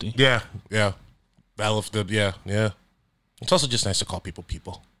or something. Yeah. Yeah. Yeah. It's also just nice to call people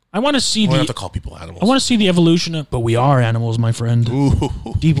people. I want to see We don't have to call people animals. I want to see the evolution of, but we are animals, my friend. Ooh.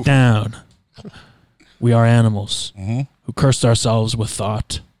 Deep down, we are animals who cursed ourselves with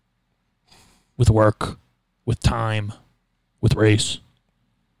thought, with work, with time, with race.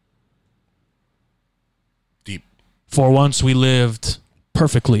 Deep. For once we lived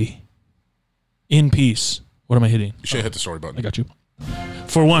perfectly in peace. What am I hitting? You should hit the story button. I got you.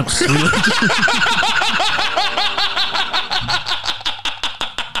 For once we lived.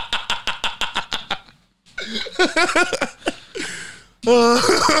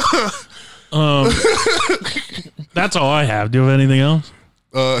 That's all I have. Do you have anything else?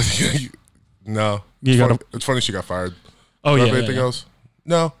 No. You It's funny she got fired. Oh, Do you yeah. have anything else?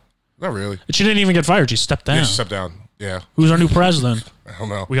 No, not really. She didn't even get fired. She stepped down. Yeah, she stepped down. Yeah. Who's our new president? I don't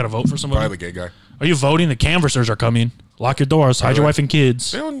know. We got to vote for somebody. Probably the gay guy. Are you voting? The canvassers are coming. Lock your doors. Hide your wife and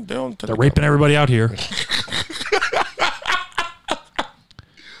kids. They're raping everybody out here.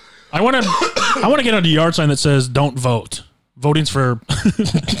 I want to get on a yard sign that says "Don't vote." Voting's for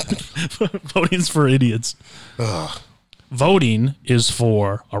voting's for idiots. Voting is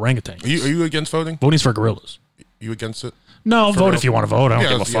for orangutan. Are you against voting? Voting's for gorillas. You against it? No, vote real? if you want to vote. I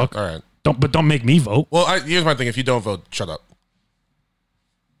don't give a fuck. All right. Don't make me vote. Well, here's my thing. If you don't vote, shut up.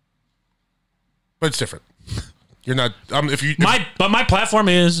 But it's different. You're not. My platform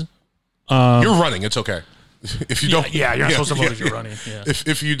is you're running. It's okay. If you don't, you're not supposed to vote if you're running. Yeah.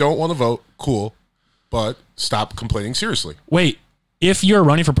 If you don't want to vote, cool, but stop complaining seriously. Wait, if you're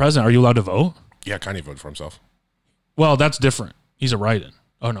running for president, are you allowed to vote? Yeah, Kanye voted for himself. Well, that's different. He's a write-in.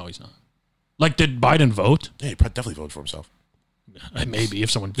 Oh no, he's not. Like, did Biden vote? Yeah, he definitely voted for himself. Maybe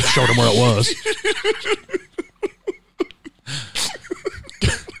if someone showed him where it was.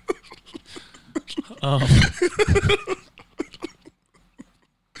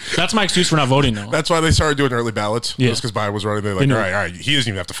 That's my excuse for not voting, though. That's why they started doing early ballots. Yeah. Just because Biden was running. They're like, all right. He doesn't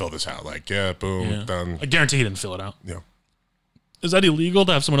even have to fill this out. Like, yeah, boom, done. I guarantee he didn't fill it out. Yeah. Is that illegal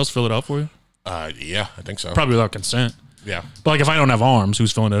to have someone else fill it out for you? Yeah, I think so. Probably without consent. Yeah. But like, if I don't have arms,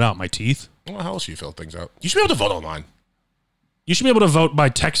 who's filling it out? My teeth? Well, how else do you fill things out? You should be able to vote online. You should be able to vote by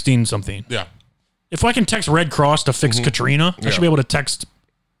texting something. Yeah. If I can text Red Cross to fix Katrina, I should be able to text.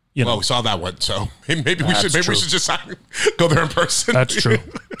 Well, we saw that one, so maybe we should just go there in person. That's true.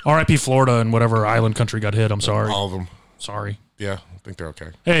 R.I.P. Florida and whatever island country got hit. I'm sorry. All of them. Sorry. Yeah, I think they're okay.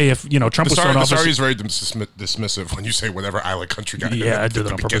 Hey, if Trump was thrown off, sorry is very dismissive when you say whatever island country got hit. Yeah, I did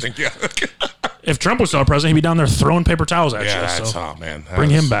that on purpose. Yeah. If Trump was still president, he'd be down there throwing paper towels at Yeah, you. that's So man. bring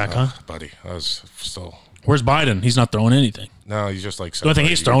him back, huh? Buddy, I was still. Where's Biden? He's not throwing anything. No, he's just like. The only thing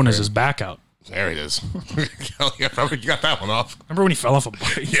he's throwing is his back out. There it is. Yeah, probably you got that one off. Remember when he fell off a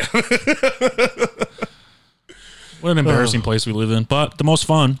bike? Yeah. What an embarrassing place we live in, but the most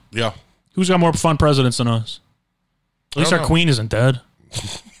fun. Yeah. Who's got more fun presidents than us? At least our queen isn't dead.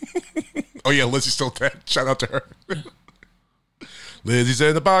 Oh yeah, Lizzie's still dead. Shout out to her. Lizzie's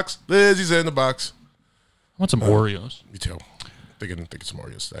in the box. Lizzie's in the box. I want some Oreos. Me too. Thinking some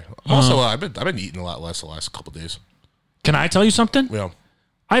Oreos today. Also, I've been eating a lot less the last couple days. Can I tell you something? Yeah.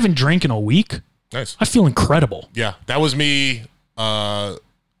 I haven't drank in a week. Nice. I feel incredible. Yeah, that was me. I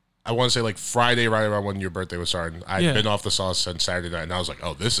want to say like Friday, right around when your birthday was starting. I'd been off the sauce since Saturday night, and I was like,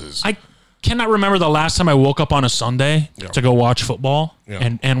 "Oh, this is cannot remember the last time I woke up on a Sunday Yeah. to go watch football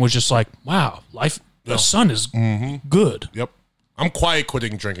Yeah. and was just like, wow, life. The sun is good. Yep. I'm quiet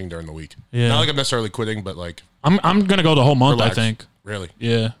quitting drinking during the week. Yeah. Not like I'm necessarily quitting, but like I'm gonna go the whole month. relax. I think. Really?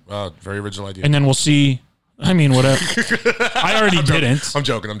 Yeah. Wow, very original idea. And then we'll see. I mean, whatever. I already didn't. I'm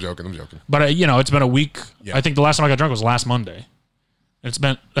joking. But it's been a week. Yeah. I think the last time I got drunk was last Monday.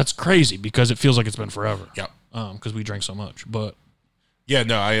 That's crazy because it feels like it's been forever. Yeah. Because we drank so much. But Yeah,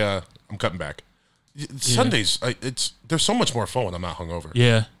 no, I'm cutting back. Sundays, there's so much more fun when I'm not hungover.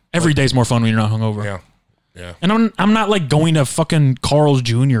 yeah, every day's more fun when you're not hungover. Yeah. Yeah. And I'm not like going to fucking Carl's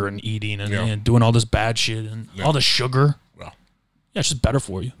Jr. and eating and, Yeah. and doing all this bad shit and all the sugar. Well, Yeah, it's just better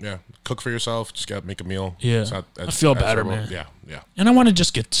for you. yeah. Cook for yourself. Just gotta make a meal. Yeah. It's not I feel better, horrible. man. Yeah. Yeah. And I want to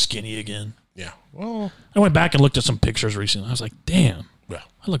just get skinny again. Yeah. Well. I went back and looked at some pictures recently. I was like, damn, Yeah.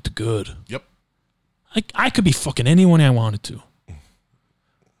 I looked good. Yep. I could be fucking anyone I wanted to.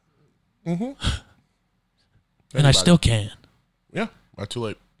 And I still can. Yeah. Not too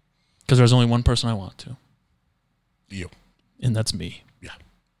late. Because there's only one person I want to. You. And that's me. Yeah.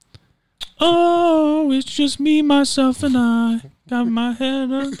 Oh, it's just me, myself, and I. Got my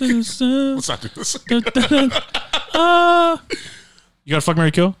head up to the sun. Let's not do this. You got to fuck,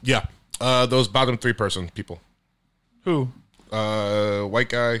 marry, kill? Yeah. Those bottom 3 person people. Who? White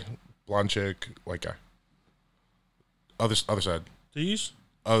guy, blonde chick, white guy. Other side. These?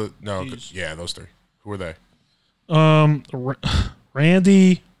 No. These. Yeah, those 3. Who are they?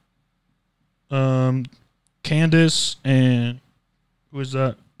 Randy, Candace, and who is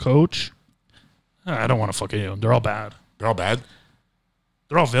that? Coach? I don't want to fuck any of them. They're all bad. They're all bad?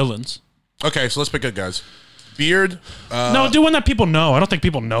 They're all villains. Okay, so let's pick good guys. Beard. No, do one that people know. I don't think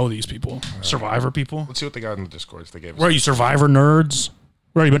people know these people. Survivor people. Let's see what they got in the Discord. If they gave us. Where are you, Survivor nerds?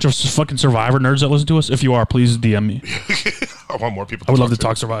 Where are you, a bunch of fucking Survivor nerds that listen to us? If you are, please DM me. I want more people. I would love to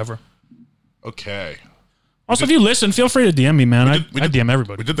talk Survivor. Okay. Also, if you listen, feel free to DM me, man. I DM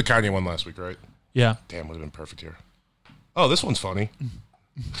everybody. We did the Kanye one last week, right? Yeah. Damn, would have been perfect here. Oh, this one's funny.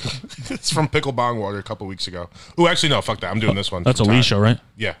 It's from Pickle Bong Water a couple weeks ago. Oh, actually, no, fuck that. I'm doing this one. That's from Alicia, right?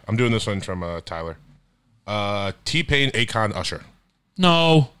 Yeah, I'm doing this one from Tyler. T-Pain, Akon, Usher.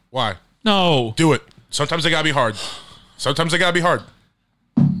 No. Why? No. Do it. Sometimes they gotta be hard.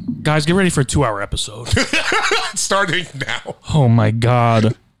 Guys, get ready for a 2-hour episode. It's starting now. Oh, my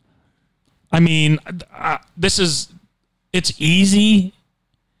God. I mean, it's easy.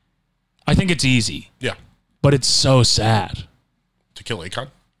 I think it's easy, Yeah. but it's so sad. To kill Akon?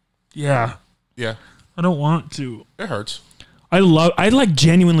 Yeah. Yeah. I don't want to. It hurts. I like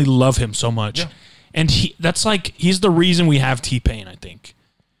genuinely love him so much. Yeah. And he's the reason we have T-Pain, I think.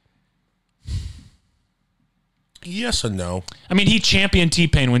 Yes and no. I mean, he championed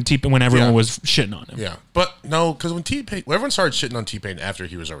T-Pain when everyone Yeah. was shitting on him. Yeah. But no, because when T-Pain, everyone started shitting on T-Pain after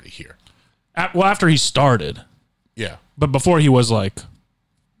he was already here. After he started. Yeah. But before he was like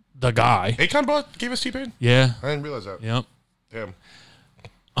the guy. Akon gave us T-Pain? Yeah. I didn't realize that. Yep. Damn.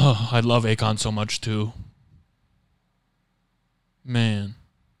 Oh, I love Akon so much too. Man.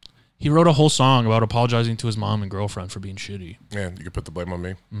 He wrote a whole song about apologizing to his mom and girlfriend for being shitty. Man, you could put the blame on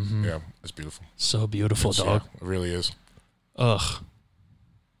me. Mm-hmm. Yeah, it's beautiful. So beautiful, dog. Yeah, it really is. Ugh.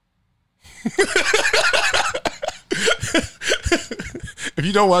 If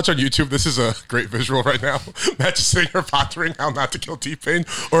you don't watch on YouTube, this is a great visual right now. Matt just sitting here pondering how not to kill T-Pain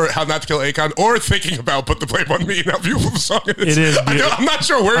or how not to kill Akon or thinking about put the blame on me and how beautiful the song is. It is beautiful. I'm not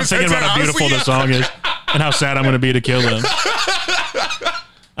sure where I'm thinking about how beautiful the song is and how sad I'm going to be to kill him.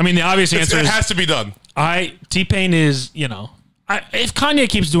 I mean, the obvious answer It is has to be done. T-Pain is, if Kanye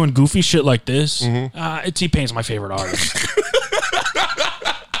keeps doing goofy shit like this, T-Pain's my favorite artist.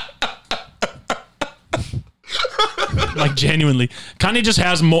 Like, genuinely. Kanye just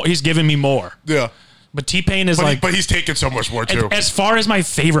has more. He's giving me more. Yeah. But T-Pain is But he's taken so much more, too. As far as my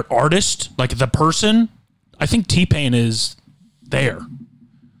favorite artist, like the person, I think T-Pain is there.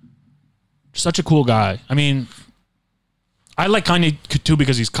 Such a cool guy. I mean, I like Kanye too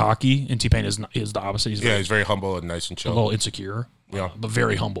because he's cocky, and T-Pain is the opposite. He's he's very humble and nice and a chill. little insecure, but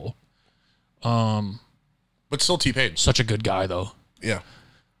very humble. But still T-Pain. Such a good guy, though. Yeah.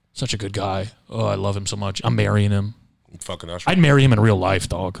 Such a good guy. Oh, I love him so much. I'm marrying him. Fucking Usher. I'd marry him in real life,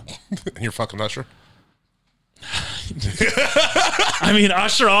 dog. And you're fucking Usher? I mean,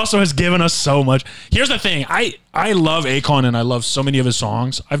 Usher also has given us so much. Here's the thing. I love Akon, and I love so many of his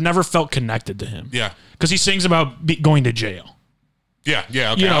songs. I've never felt connected to him. Yeah. Because he sings about going to jail. Yeah,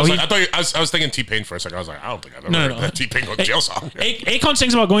 okay. I was thinking T-Pain for a second. I was like, I don't think I've ever heard that T-Pain go to jail song. Akon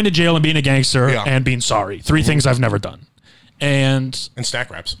sings about going to jail and being a gangster and being sorry. 3 things I've never done. And Snack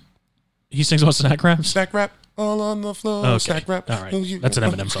raps. he sings about snack raps? Snack rap. All on the floor. Okay. Snack rap. All right. That's an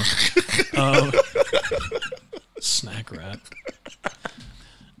Eminem song. Snack rap.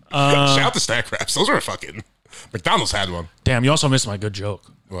 Shout out to Snack Raps. Those are fucking... McDonald's had one. Damn, you also missed my good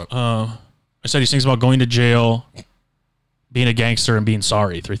joke. What? I said he sings about going to jail, being a gangster, and being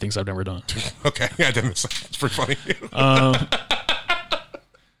sorry. 3 things I've never done. Okay. Yeah, I didn't miss that. It's pretty funny.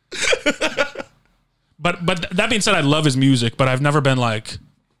 But that being said, I love his music, but I've never been like,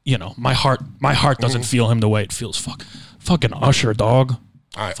 my heart doesn't feel him the way it feels. Fucking Usher, dog.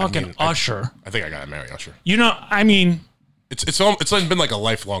 Fucking Usher. I think I gotta marry Usher. It's been like a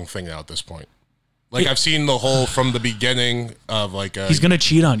lifelong thing now at this point. Like I've seen the whole from the beginning of like he's gonna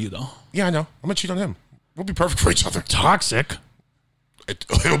cheat on you though. Yeah, I know. I'm gonna cheat on him. We'll be perfect for each other. Toxic.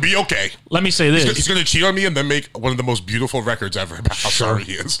 It'll be okay. Let me say this: he's gonna cheat on me and then make one of the most beautiful records ever about how sorry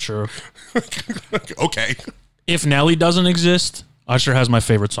he is. Sure. Okay. If Nelly doesn't exist, Usher has my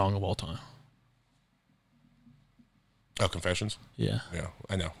favorite song of all time. Oh, Confessions? Yeah. Yeah,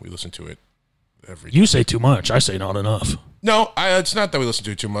 I know. We listen to it every You say too much. I say not enough. No, it's not that we listen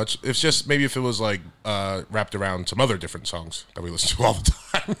to it too much. It's just maybe if it was like wrapped around some other different songs that we listen to all the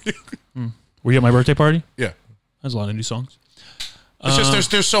time. Were you at my birthday party? Yeah. There's a lot of new songs. It's just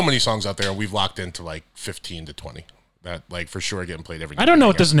there's so many songs out there, and we've locked into like 15 to 20 that like for sure are getting played every day. I don't know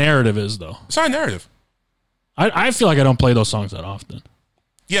what this narrative is, though. It's not a narrative. I feel like I don't play those songs that often.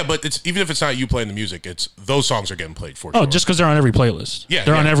 Yeah, but it's even if it's not you playing the music, it's those songs are getting played for Oh, sure. just because they're on every playlist. Yeah,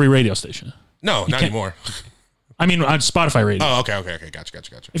 They're on every radio station. No, not anymore. I mean, on Spotify radio. Oh, okay. Gotcha.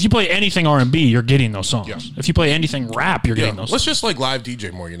 If you play anything R&B, you're getting those songs. Yeah. If you play anything rap, you're getting those Let's songs. just like live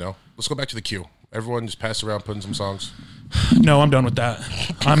DJ more, Let's go back to the queue. Everyone just pass around putting some songs. No, I'm done with that.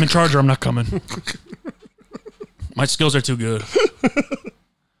 I'm in charge or I'm not coming. My skills are too good.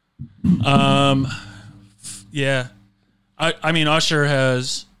 Yeah. I mean, Usher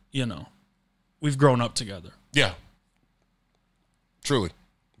has, we've grown up together. Yeah. Truly.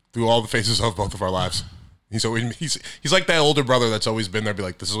 Through all the phases of both of our lives. He's like that older brother that's always been there, be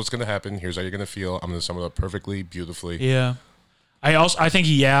like, this is what's going to happen. Here's how you're going to feel. I'm going to sum it up perfectly, beautifully. Yeah. I think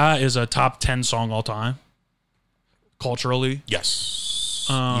Yeah is a top 10 song all time. Culturally. Yes.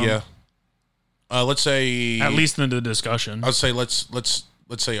 Yeah. Let's say At least in the discussion. I'd say let's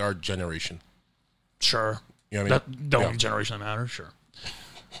say our generation. Sure. You know what I mean? The only generation that matters, sure.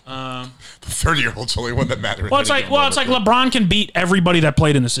 The 30-year-old's the only one that matters. Well, it's like LeBron can beat everybody that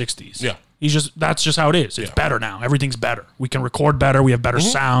played in the 60s. Yeah. That's just how it is. It's better now. Everything's better. We can record better. We have better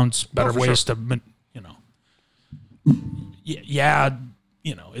sounds, better ways to,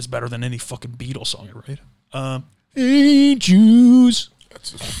 it's better than any fucking Beatles song ever, right? Hey, Jews.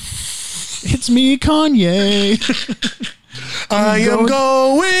 It's me, Kanye. I am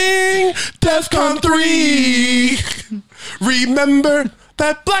going DEFCON 3. Remember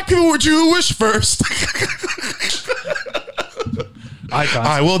that black people were Jewish first. Icons.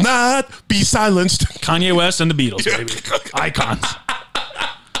 I will not be silenced. Kanye West and the Beatles, baby. Icons.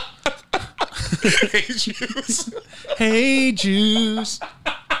 Hey, Jews. Hey, Jews.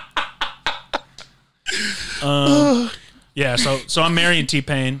 Yeah, so I'm marrying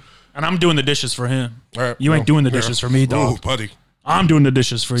T-Pain, and I'm doing the dishes for him. All right, you ain't doing the dishes for me, dog. Oh, buddy. I'm doing the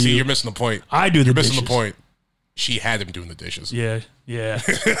dishes for you. See, you're missing the point. I do the You're dishes. missing the point. She had him doing the dishes. Yeah.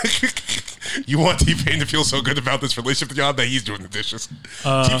 You want T-Pain to feel so good about this relationship job that he's doing the dishes.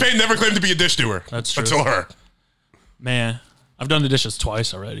 T-Pain never claimed to be a dish doer. That's true. Until her. Man, I've done the dishes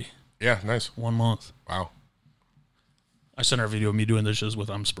twice already. Yeah, nice. 1 month. Wow. I sent her a video of me doing dishes with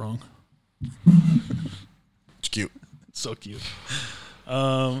I'm Sprung. It's cute. It's so cute.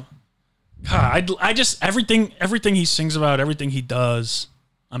 God, I just everything he sings about, everything he does,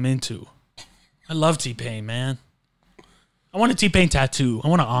 I'm into. I love T-Pain, man. I want a T-Pain tattoo. I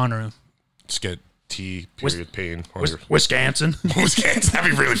want to honor him. Just get T period pain. Wisconsin. Wisconsin.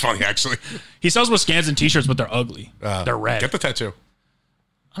 That'd be really funny, actually. He sells Wisconsin t-shirts, but they're ugly. They're red. Get the tattoo.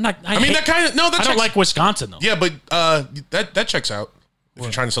 I'm not. I mean, that kind of I don't like Wisconsin though. Yeah, but that checks out. If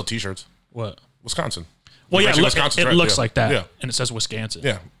you're trying to sell T-shirts, What? Wisconsin. Well, yeah, Wisconsin, it right? looks Yeah. like that, Yeah. and it says Wisconsin.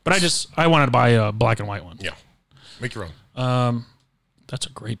 Yeah. But I wanted to buy a black and white one. Yeah. Make your own. That's a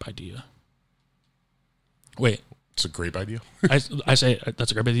grape idea. Wait, It's a grape idea. I say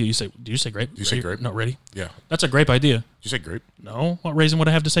that's a grape idea. Do you say grape? You say grape? No, ready? Yeah. That's a grape idea. Did you say grape? No, what reason would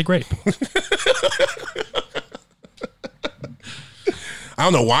I have to say grape? I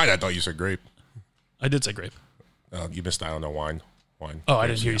don't know wine. I thought you said grape. I did say grape. You missed. I don't know wine. Oh, I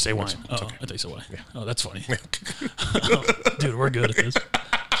didn't hear you say wine. It's Oh, okay. I thought you said wine. Yeah. Oh, that's funny. Dude, we're good at this.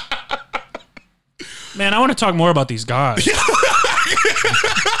 Man, I want to talk more about these guys.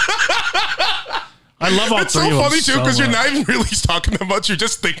 I love all It's three so of them funny too because so you're much. not even really talking that much. You're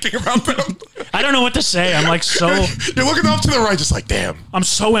just thinking about them. I don't know what to say. I'm like so. You're looking off to the right, just like, damn. I'm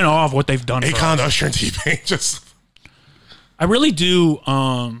so in awe of what they've done. Akon, Usher, and T-Pain. Just. I really do.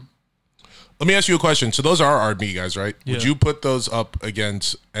 Let me ask you a question. So those are R&B guys, right? Yeah. Would you put those up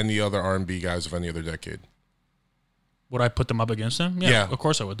against any other R&B guys of any other decade? Would I put them up against them? Yeah. Of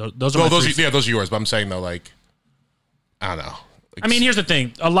course I would. Those are Well, my those three. are yours. But I'm saying though, like, I don't know. Like, I mean, here's the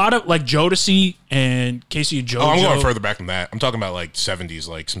thing. A lot of like Jodeci and Casey and JoJo. I'm going further back than that. I'm talking about like 70s,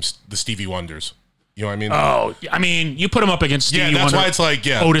 like the Stevie Wonders. You know what I mean? Oh, I mean, you put them up against Stevie yeah, that's Wonder, why it's like,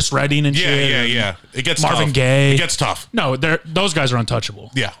 yeah. Otis Redding and shit. Yeah. It gets Marvin tough. Gaye. It gets tough. No, those guys are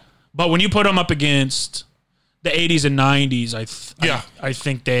untouchable. Yeah. But when you put them up against the 80s and 90s, I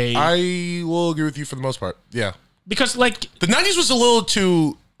think they. I will agree with you for the most part. Yeah. Because like The 90s was a little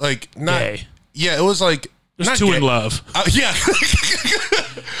too, like, not. Gay. Yeah, it was like. it was not too gay. in love. Yeah.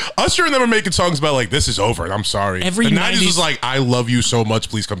 Usher and them were making songs about like, this is over and I'm sorry. Every the 90s 90s was like, I love you so much,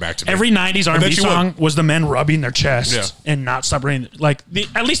 please come back to me. Every 90s then R&B she song was the men rubbing their chest Yeah. and not separating. Like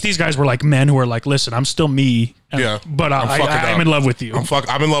at least these guys were like men who were like, listen, I'm still me. Yeah. But fucking I'm up. in love with you.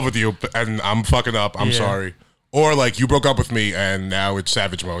 I'm in love with you and I'm fucking up. I'm Yeah. sorry. Or like you broke up with me and now it's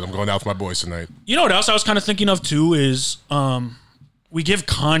savage mode. I'm going out with my boys tonight. You know what else I was kind of thinking of too is we give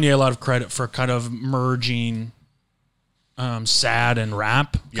Kanye a lot of credit for kind of merging sad and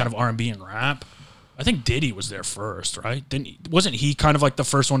rap, kind of R&B and rap. I think Diddy was there first, right? Wasn't he kind of like the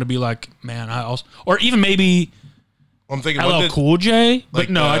first one to be like, man, I also, or even maybe I'm thinking LL Cool J? But like,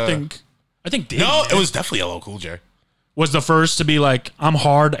 no, I think Diddy No, it was definitely LL Cool J. was the first to be like, I'm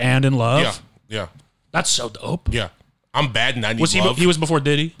hard and in love. Yeah. That's so dope. Yeah. I'm bad and I need Was love. he was before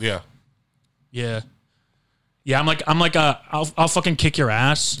Diddy? Yeah. Yeah. Yeah, I'm like I'll fucking kick your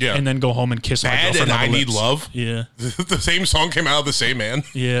ass Yeah. and then go home and kiss my Bad girlfriend and on the I need lips. love. Yeah. The same song came out of the same man.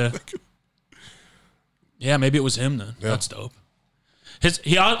 Yeah. Yeah, maybe it was him then. Yeah. That's dope.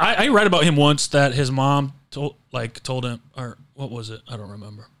 I read about him once that his mom told him, or what was it? I don't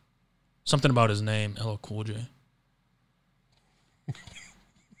remember. Something about his name, LL Cool J.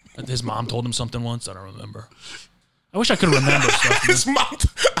 His mom told him something once. I don't remember. I wish I could remember stuff. His mom.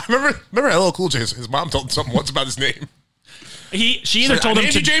 I remember LL Cool J. His mom told him something once about his name. She either told him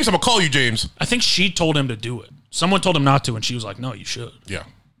named to. you James. I'm gonna call you James. I think she told him to do it. Someone told him not to, and she was like, "No, you should." Yeah.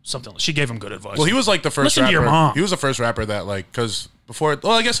 Something. She gave him good advice. Well, he was like the first Listen to rapper. your mom. He was the first rapper that like because before.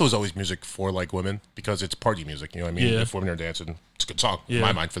 Well, I guess it was always music for like women because it's party music. You know what I mean? Yeah. If women are dancing, it's a good song in Yeah.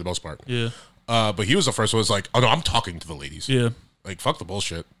 my mind for the most part. Yeah. But he was the first one. Was like, oh no, I'm talking to the ladies. Yeah. Like fuck the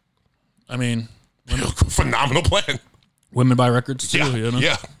bullshit. I mean, Phenomenal plan. women buy records too. Yeah. You know?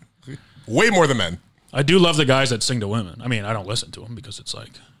 Yeah. Way more than men. I do love the guys that sing to women. I mean, I don't listen to them because it's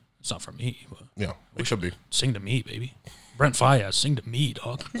like it's not for me. But Yeah. It should be. sing to me, baby. Brent Faiyaz, sing to me,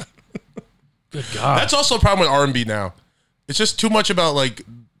 dog. Good God. That's also a problem with R&B now. It's just too much about like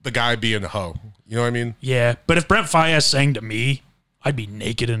the guy being a hoe. You know what I mean? Yeah, but if Brent Faiyaz sang to me, I'd be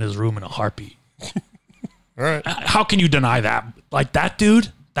naked in his room in a heartbeat. All right. How can you deny that? Like that dude,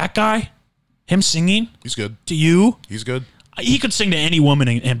 that guy, him singing He's good. to you, He's good. he could sing to any woman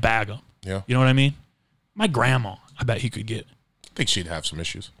and bag them. Yeah. You know what I mean? My grandma, I bet he could get. I think she'd have some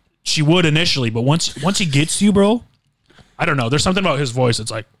issues. She would initially, but once he gets to you, bro, I don't know. There's something about his voice that's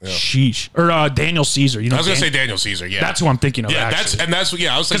like, sheesh. Or Daniel Caesar. You know, I was gonna say Daniel Caesar. Yeah. that's who I'm thinking of. Yeah, actually.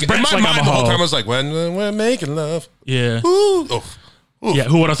 I was thinking. In Brent's my like, I'm mind, a the whole hoe. time I was like, when we're making love. Yeah. Ooh. Oh. Ooh. Yeah,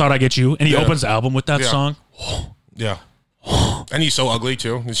 who would have thought I get you? And he Yeah. opens the album with that Yeah. song. Yeah. And he's so ugly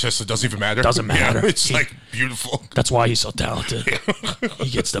too. It's just it doesn't even matter. Doesn't matter. Yeah, it's like beautiful. That's why he's so talented. He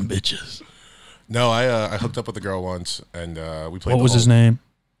gets them bitches. No, I hooked up with a girl once, and we played. What was his name?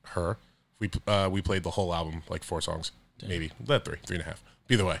 Her. We played the whole album, like 4 songs, maybe. That 3.5.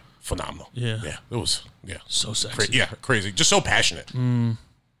 Either way, phenomenal. Yeah. It was So sexy. crazy, just so passionate.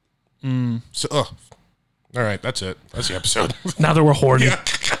 So, all right, that's it. That's the episode. Now that we're horny,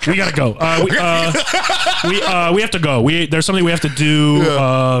 we gotta go. We have to go. There's something we have to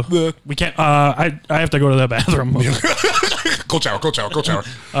do. We can't. I have to go to the bathroom. Cold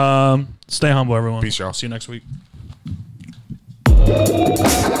shower. Stay humble, everyone. Peace, y'all. See you next week.